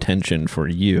good intention for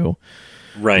you.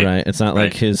 Right. It's not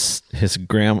like his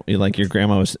grandma, like your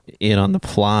grandma was in on the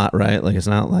plot, right? Like it's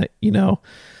not like,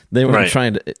 they weren't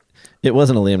trying to, it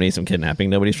wasn't a Liam Neeson kidnapping.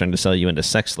 Nobody's trying to sell you into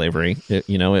sex slavery. It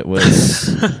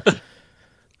was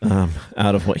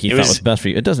out of what he thought was best for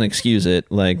you. It doesn't excuse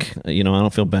it. Like, I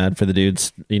don't feel bad for the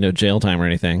dude's, jail time or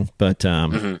anything, but,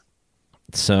 mm-hmm.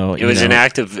 So it was an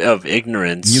act of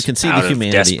ignorance. You can see the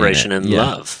humanity, desperation, and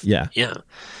love.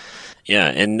 Yeah,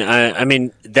 and I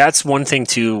mean that's one thing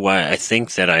too. Why I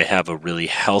think that I have a really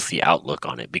healthy outlook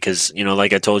on it, because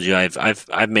like I told you,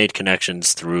 I've made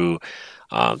connections through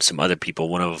some other people.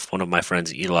 One of my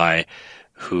friends, Eli,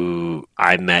 who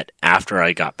I met after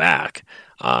I got back.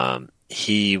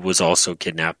 He was also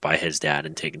kidnapped by his dad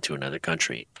and taken to another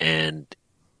country, and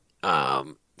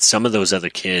some of those other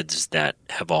kids that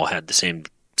have all had the same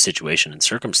situation and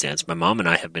circumstance. My mom and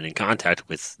I have been in contact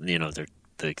with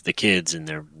the kids and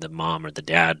the mom or the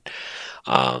dad,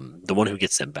 the one who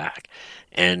gets them back.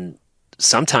 And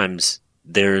sometimes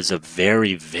there's a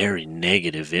very, very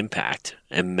negative impact,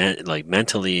 and like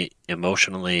mentally,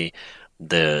 emotionally,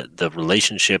 the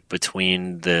relationship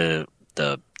between the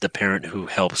parent who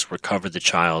helps recover the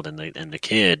child and the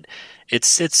kid,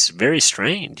 it's very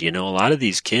strained. A lot of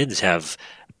these kids have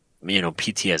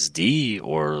PTSD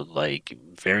or like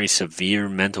very severe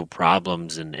mental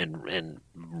problems and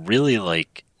really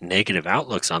like negative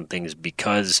outlooks on things,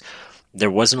 because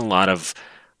there wasn't a lot of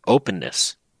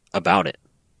openness about it,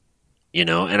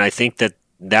 and I think that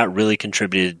really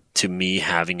contributed to me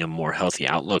having a more healthy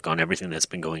outlook on everything that's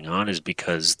been going on, is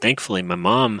because thankfully my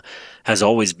mom has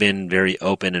always been very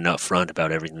open and upfront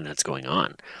about everything that's going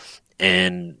on.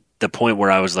 And the point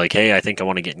where I was like, hey, I think I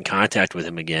want to get in contact with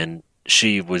him again,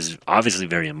 she was obviously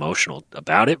very emotional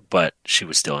about it, but she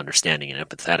was still understanding and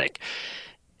empathetic.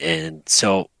 And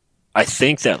so I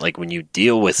think that like when you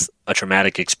deal with a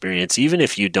traumatic experience, even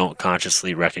if you don't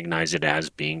consciously recognize it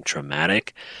as being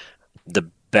traumatic, the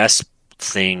best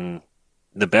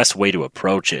way to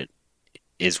approach it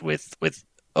is with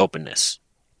openness,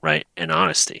 right? And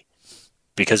honesty.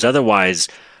 Because otherwise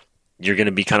you're going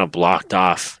to be kind of blocked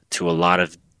off to a lot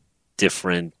of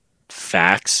different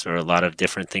facts or a lot of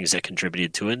different things that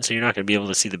contributed to it. And so you're not going to be able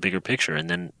to see the bigger picture, and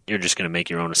then you're just going to make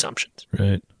your own assumptions.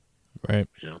 Right.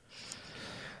 You know?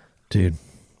 Dude,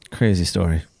 crazy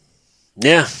story.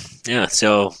 Yeah.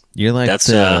 So you're like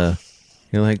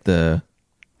the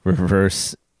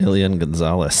reverse Elian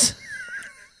Gonzalez.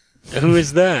 Who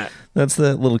is that? That's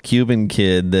that little Cuban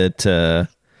kid that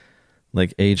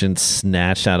like agents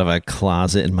snatched out of a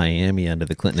closet in Miami under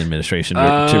the Clinton administration to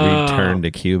return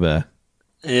to Cuba.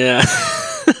 Yeah.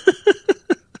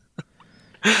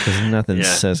 Because nothing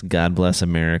says God bless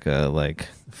America like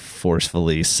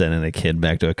forcefully sending a kid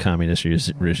back to a communist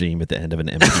regime at the end of an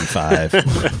MP5.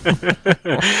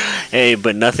 Hey,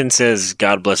 but nothing says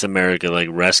God bless America like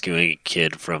rescuing a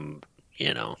kid from,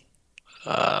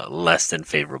 less than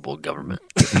favorable government.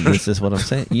 This is what I'm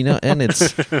saying. And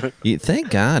it's thank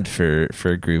God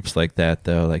for groups like that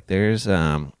though. Like there's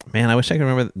I wish I could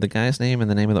remember the guy's name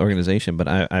and the name of the organization, but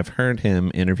I've heard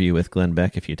him interview with Glenn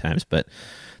Beck a few times, but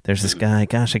there's this guy,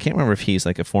 gosh, I can't remember if he's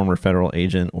like a former federal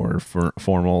agent or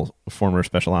former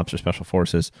special ops or special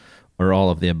forces or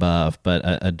all of the above, but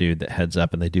a dude that heads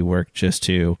up, and they do work just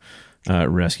to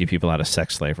rescue people out of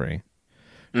sex slavery.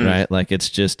 Right? Like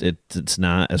it's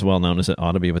not as well known as it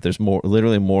ought to be, but there's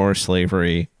literally more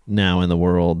slavery now in the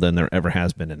world than there ever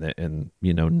has been in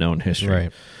known history.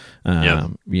 Right.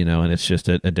 And it's just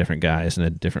a different guys in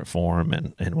a different form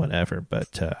and whatever.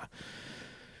 But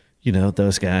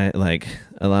those guys, like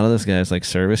a lot of those guys, like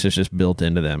service is just built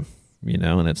into them,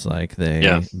 and it's like they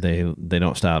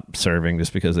don't stop serving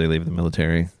just because they leave the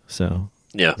military. So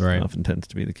right. Often tends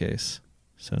to be the case.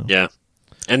 So yeah.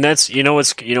 And that's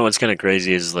what's kind of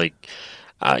crazy is like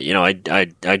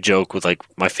I joke with like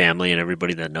my family and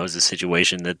everybody that knows the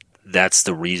situation that's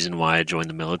the reason why I joined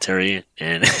the military,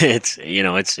 and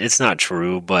it's not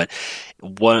true, but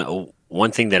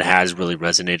one thing that has really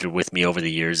resonated with me over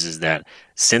the years is that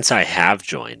since I have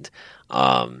joined,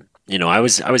 I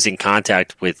was in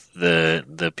contact with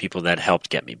the people that helped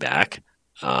get me back,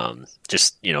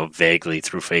 just vaguely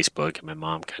through Facebook, and my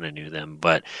mom kind of knew them,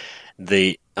 but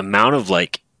the amount of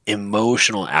like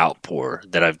emotional outpour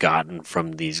that I've gotten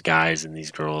from these guys and these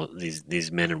girls,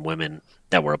 these men and women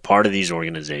that were a part of these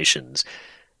organizations,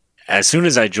 as soon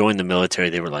as I joined the military,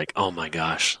 they were like, "Oh my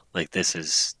gosh, like this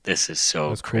is so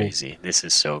That's crazy. Cool. This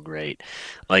is so great."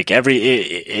 Like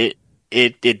it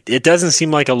doesn't seem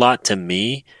like a lot to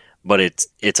me, but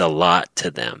it's a lot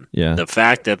to them. Yeah. The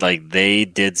fact that like they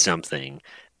did something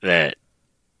that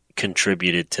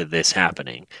contributed to this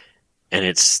happening, and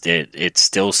it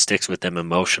still sticks with them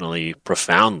emotionally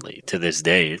profoundly to this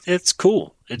day. It's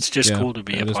cool. It's just cool to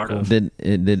be a part of. Did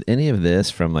any of this,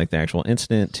 from like the actual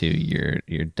incident to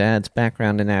your dad's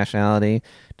background and nationality,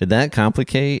 did that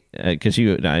complicate? Because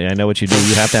I know what you do.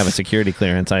 You have to have a security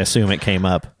clearance. I assume it came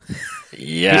up.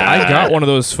 Yeah, I got one of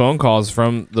those phone calls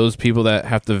from those people that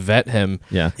have to vet him.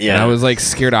 Yeah. And I was like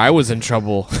scared I was in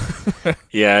trouble.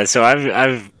 Yeah, so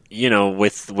I've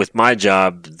with my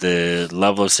job, the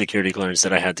level of security clearance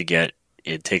that I had to get,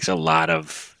 it takes a lot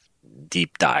of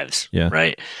deep dives,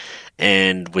 right?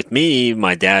 And with me,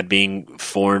 my dad being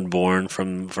foreign born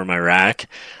from Iraq,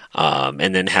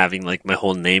 and then having like my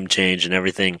whole name change and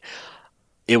everything,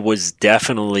 it was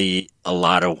definitely a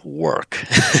lot of work.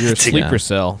 You're a sleeper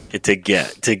cell to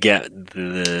get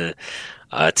the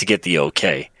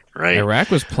okay. Right. Iraq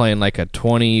was playing like a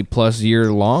 20+ year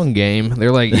long game.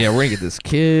 They're like, yeah, we're gonna get this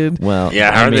kid. Well,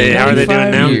 yeah. How are they doing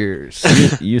now?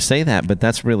 You say that, but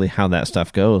that's really how that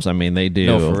stuff goes. I mean, they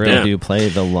do play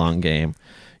the long game.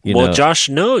 Josh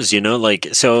knows,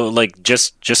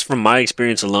 just from my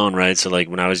experience alone, right? So like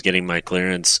when I was getting my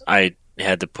clearance, I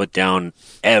had to put down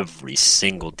every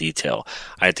single detail.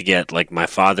 I had to get like my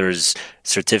father's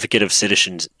certificate of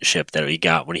citizenship that he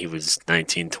got when he was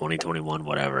 19, 20, 21,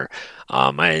 whatever.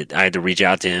 I had to reach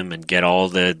out to him and get all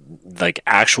the like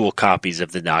actual copies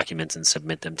of the documents and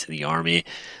submit them to the Army.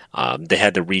 They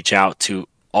had to reach out to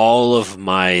all of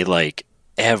my like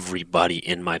everybody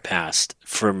in my past,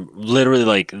 from literally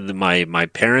like my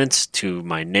parents to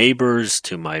my neighbors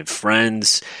to my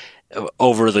friends,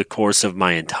 over the course of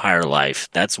my entire life.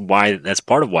 That's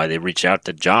part of why they reached out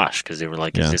to Josh, because they were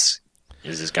like, is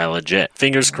Is this guy legit?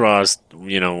 Fingers crossed,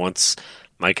 once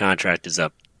my contract is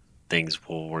up, things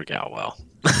will work out well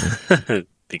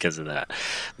because of that.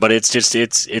 But it's just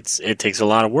it takes a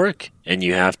lot of work, and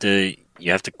you have to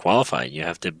qualify. You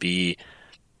have to be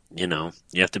you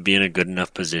have to be in a good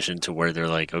enough position to where they're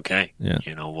like, okay,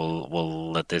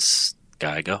 we'll let this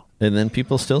guy go. And then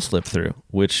people still slip through,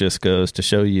 which just goes to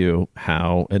show you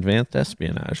how advanced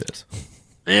espionage is.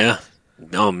 Yeah.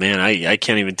 Oh man, I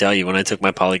can't even tell you. When I took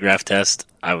my polygraph test,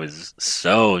 I was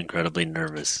so incredibly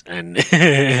nervous, and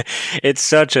it's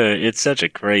such a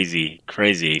crazy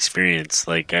experience.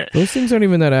 Like those things aren't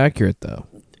even that accurate, though.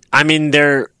 I mean,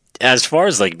 they're, as far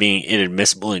as like being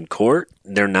inadmissible in court,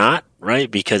 they're not,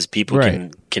 right? Because people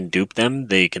can dupe them.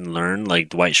 They can learn, like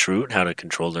Dwight Schrute, how to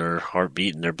control their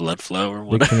heartbeat and their blood flow or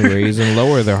whatever. They can raise and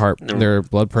lower their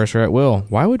blood pressure at will.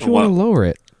 Why would you want to lower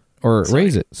it? Or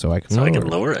raise it so I can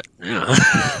lower it. Yeah.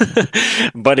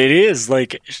 But it is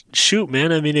like, shoot,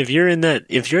 man. I mean, if you're in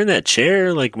that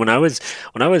chair, like when I was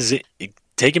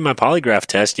taking my polygraph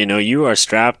test, you are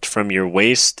strapped from your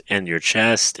waist and your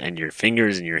chest and your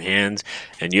fingers and your hands,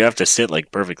 and you have to sit like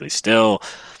perfectly still.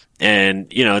 And,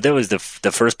 that was the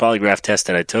first polygraph test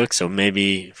that I took. So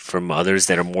maybe from others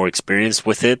that are more experienced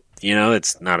with it,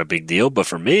 it's not a big deal. But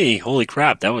for me, holy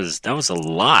crap, that was a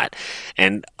lot.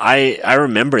 And I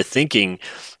remember thinking,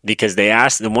 because they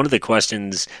asked, and one of the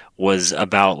questions was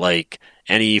about like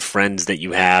any friends that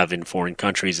you have in foreign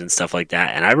countries and stuff like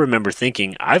that. And I remember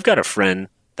thinking, I've got a friend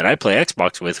that I play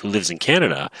Xbox with who lives in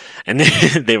Canada, and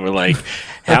they were like,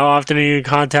 how often are you in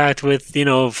contact with,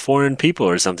 foreign people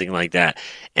or something like that?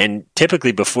 And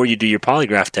typically before you do your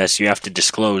polygraph test, you have to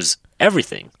disclose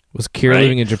everything. Was Kira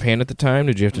living in Japan at the time?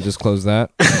 Did you have to disclose that?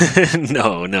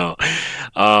 No.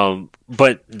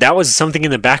 But that was something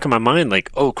in the back of my mind,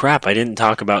 like, oh crap, I didn't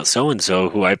talk about so-and-so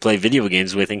who I play video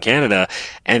games with in Canada.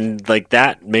 And like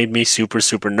that made me super,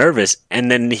 super nervous. And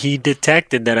then he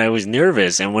detected that I was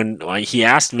nervous. And when he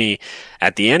asked me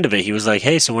at the end of it, he was like,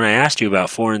 hey, so when I asked you about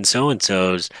foreign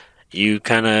so-and-sos, you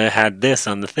kind of had this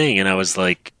on the thing. And I was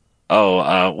like,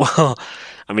 well,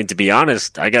 I mean, to be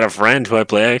honest, I got a friend who I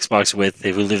play Xbox with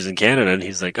who lives in Canada, and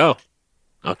he's like, oh,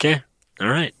 okay, all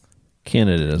right.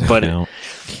 Canada doesn't count.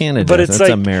 That's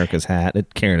like America's hat.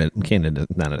 Canada's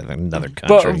not another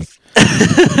country.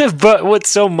 But what's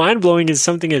so mind-blowing is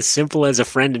something as simple as a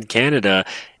friend in Canada,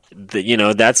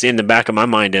 that's in the back of my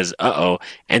mind as,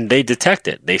 and they detect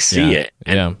it. They see it.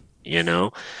 And,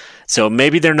 so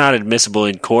maybe they're not admissible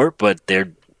in court, but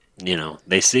they're,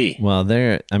 they see. Well,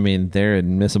 they're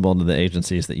admissible to the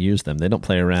agencies that use them. They don't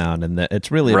play around, and it's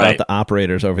really about the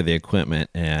operators over the equipment.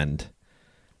 And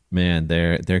man,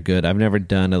 they're good. I've never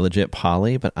done a legit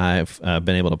poly, but I've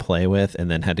been able to play with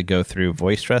and then had to go through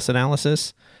voice stress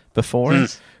analysis before,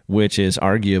 which is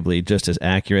arguably just as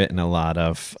accurate. And a lot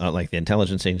of like the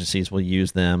intelligence agencies will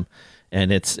use them. And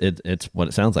it's what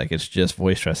it sounds like. It's just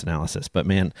voice stress analysis. But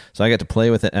man, so I got to play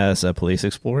with it as a police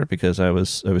explorer because I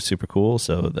was super cool.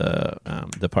 So the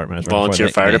department I was volunteer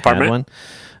for, fire department.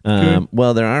 One.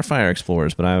 Well, there are fire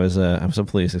explorers, but I was a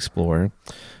police explorer.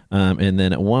 And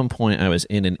then at one point, I was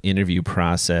in an interview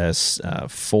process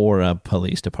for a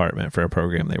police department for a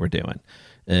program they were doing,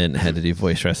 and had to do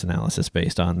voice stress analysis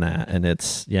based on that. And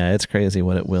it's crazy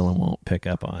what it will and won't pick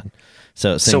up on.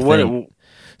 So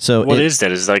what is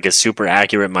that? Is it like a super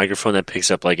accurate microphone that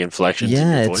picks up like inflections in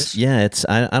your voice?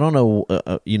 I don't know,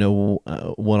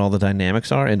 what all the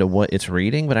dynamics are into what it's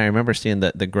reading, but I remember seeing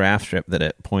the graph strip that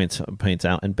it points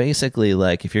out, and basically,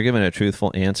 like if you're given a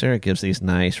truthful answer, it gives these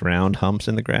nice round humps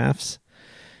in the graphs,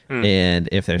 and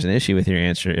if there's an issue with your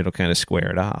answer, it'll kind of square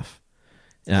it off.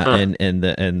 And then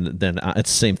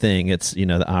it's the same thing. It's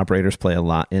the operators play a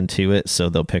lot into it, so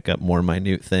they'll pick up more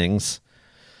minute things.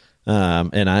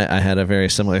 And I had a very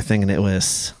similar thing, and it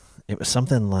was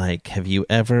something like, have you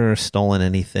ever stolen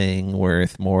anything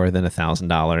worth more than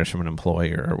 $1,000 from an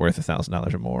employer, or worth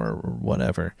 $1,000 or more, or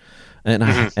whatever? And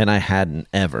I hadn't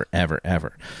ever.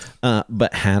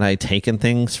 But had I taken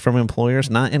things from employers,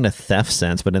 not in a theft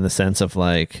sense, but in the sense of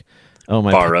like,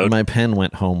 my pen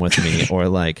went home with me, or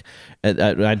like,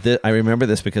 I remember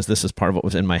this because this is part of what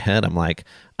was in my head. I'm like,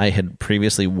 I had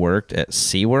previously worked at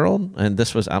SeaWorld, and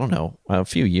this was, I don't know, a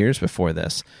few years before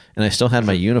this, and I still had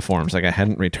my uniforms, like I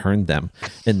hadn't returned them.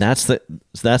 And that's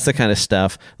the kind of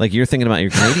stuff, like you're thinking about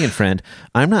your Canadian friend.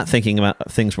 I'm not thinking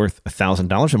about things worth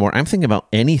 $1,000 or more. I'm thinking about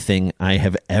anything I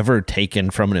have ever taken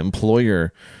from an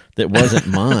employer that wasn't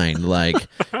mine. Like,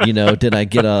 did I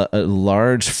get a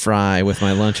large fry with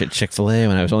my lunch at Chick-fil-A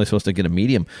when I was only supposed to get a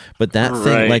medium? But that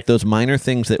thing, like those minor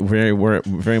things that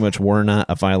very much were not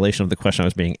a violation of the question I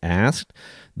was being asked,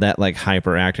 that like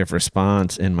hyperactive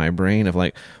response in my brain of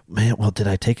like, man, well, did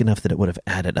I take enough that it would have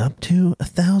added up to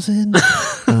 1,000?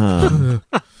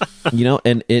 You know,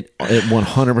 and it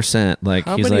 100% like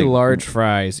how he's many like, large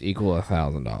fries equal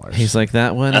 $1,000? He's like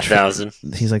that one. 1,000.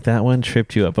 He's like that one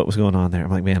tripped you up. What was going on there?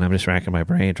 I'm like, man, I'm just racking my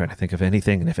brain trying to think of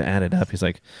anything, and if it added up, he's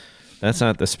like, that's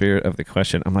not the spirit of the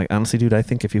question. I'm like, honestly, dude, I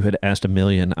think if you had asked 1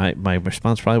 million, my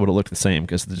response probably would have looked the same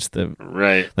because just the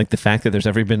like the fact that there's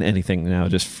ever been anything now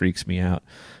just freaks me out.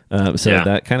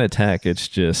 That kind of tech, it's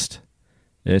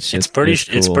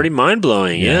pretty mind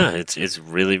blowing. Yeah, it's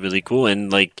really really cool,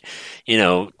 and like, you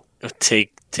know,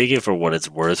 take it for what it's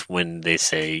worth when they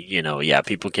say, you know, yeah,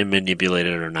 people can manipulate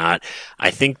it or not.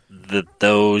 I think that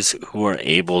those who are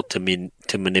able to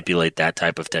manipulate that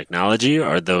type of technology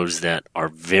are those that are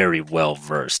very well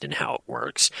versed in how it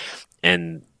works.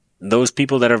 And those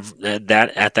people that are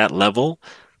at that level,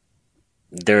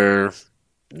 they're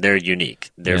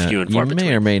unique. They're few and far between.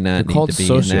 You may or may not need to be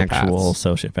an actual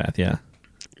sociopath. Yeah.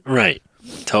 Right.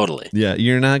 Totally. Yeah,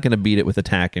 you're not going to beat it with a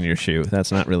tack in your shoe.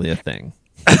 That's not really a thing.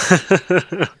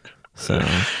 So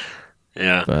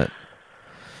yeah, but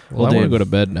I want to go to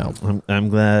bed now. I'm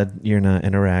glad you're not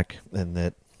in Iraq and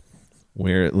that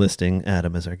we're listing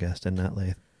Adam as our guest and not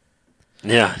Laith.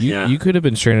 Yeah, you could have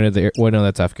been stranded at the well, no,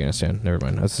 that's Afghanistan. Never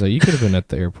mind. I was say you could have been at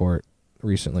the airport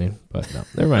recently, but no,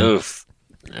 never mind. Oof.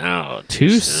 Oh,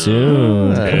 too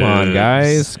soon. Come on,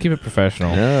 guys, keep it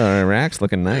professional. Iraq's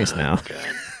looking nice now.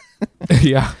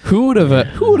 Yeah, who would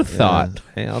have thought?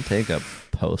 Hey, I'll take a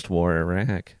post-war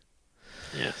Iraq.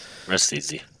 Yeah, rest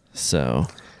easy. So,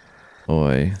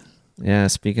 boy, yeah.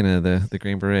 Speaking of the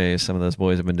Green Berets, some of those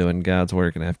boys have been doing God's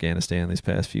work in Afghanistan these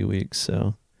past few weeks.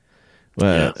 So,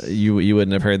 well, you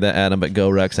wouldn't have heard that, Adam, but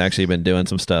GoRuck's actually been doing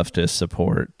some stuff to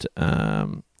support,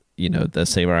 you know, the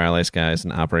Save Our Allies guys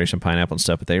and Operation Pineapple and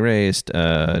stuff. But they raised,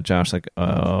 Josh, like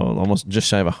almost just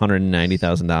shy of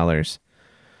 $190,000.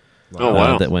 Oh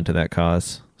wow! That went to that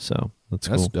cause. So that's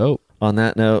cool. That's dope. On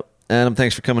that note, Adam,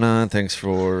 thanks for coming on. Thanks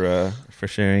for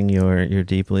sharing your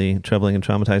deeply troubling and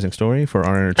traumatizing story for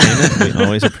our entertainment. We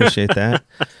always appreciate that.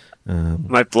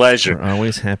 My pleasure. We're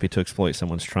always happy to exploit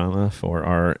someone's trauma for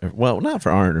our, well, not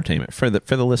for our entertainment, for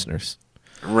the listeners.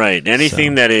 Right.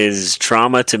 Anything that is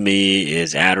trauma to me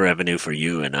is ad revenue for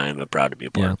you, and I'm proud to be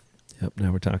a part. Yeah. Yep.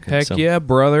 Now we're talking. Heck yeah,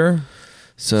 brother.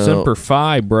 So Semper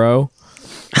Fi, bro.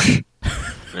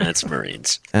 That's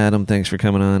Marines. Adam, thanks for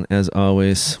coming on. As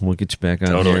always, we'll get you back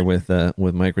on here with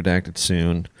Mike Redacted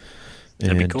soon.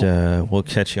 That'd be cool. We'll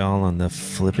catch y'all on the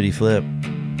flippity flip.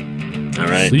 All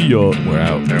right. See ya. We're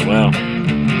out. Farewell.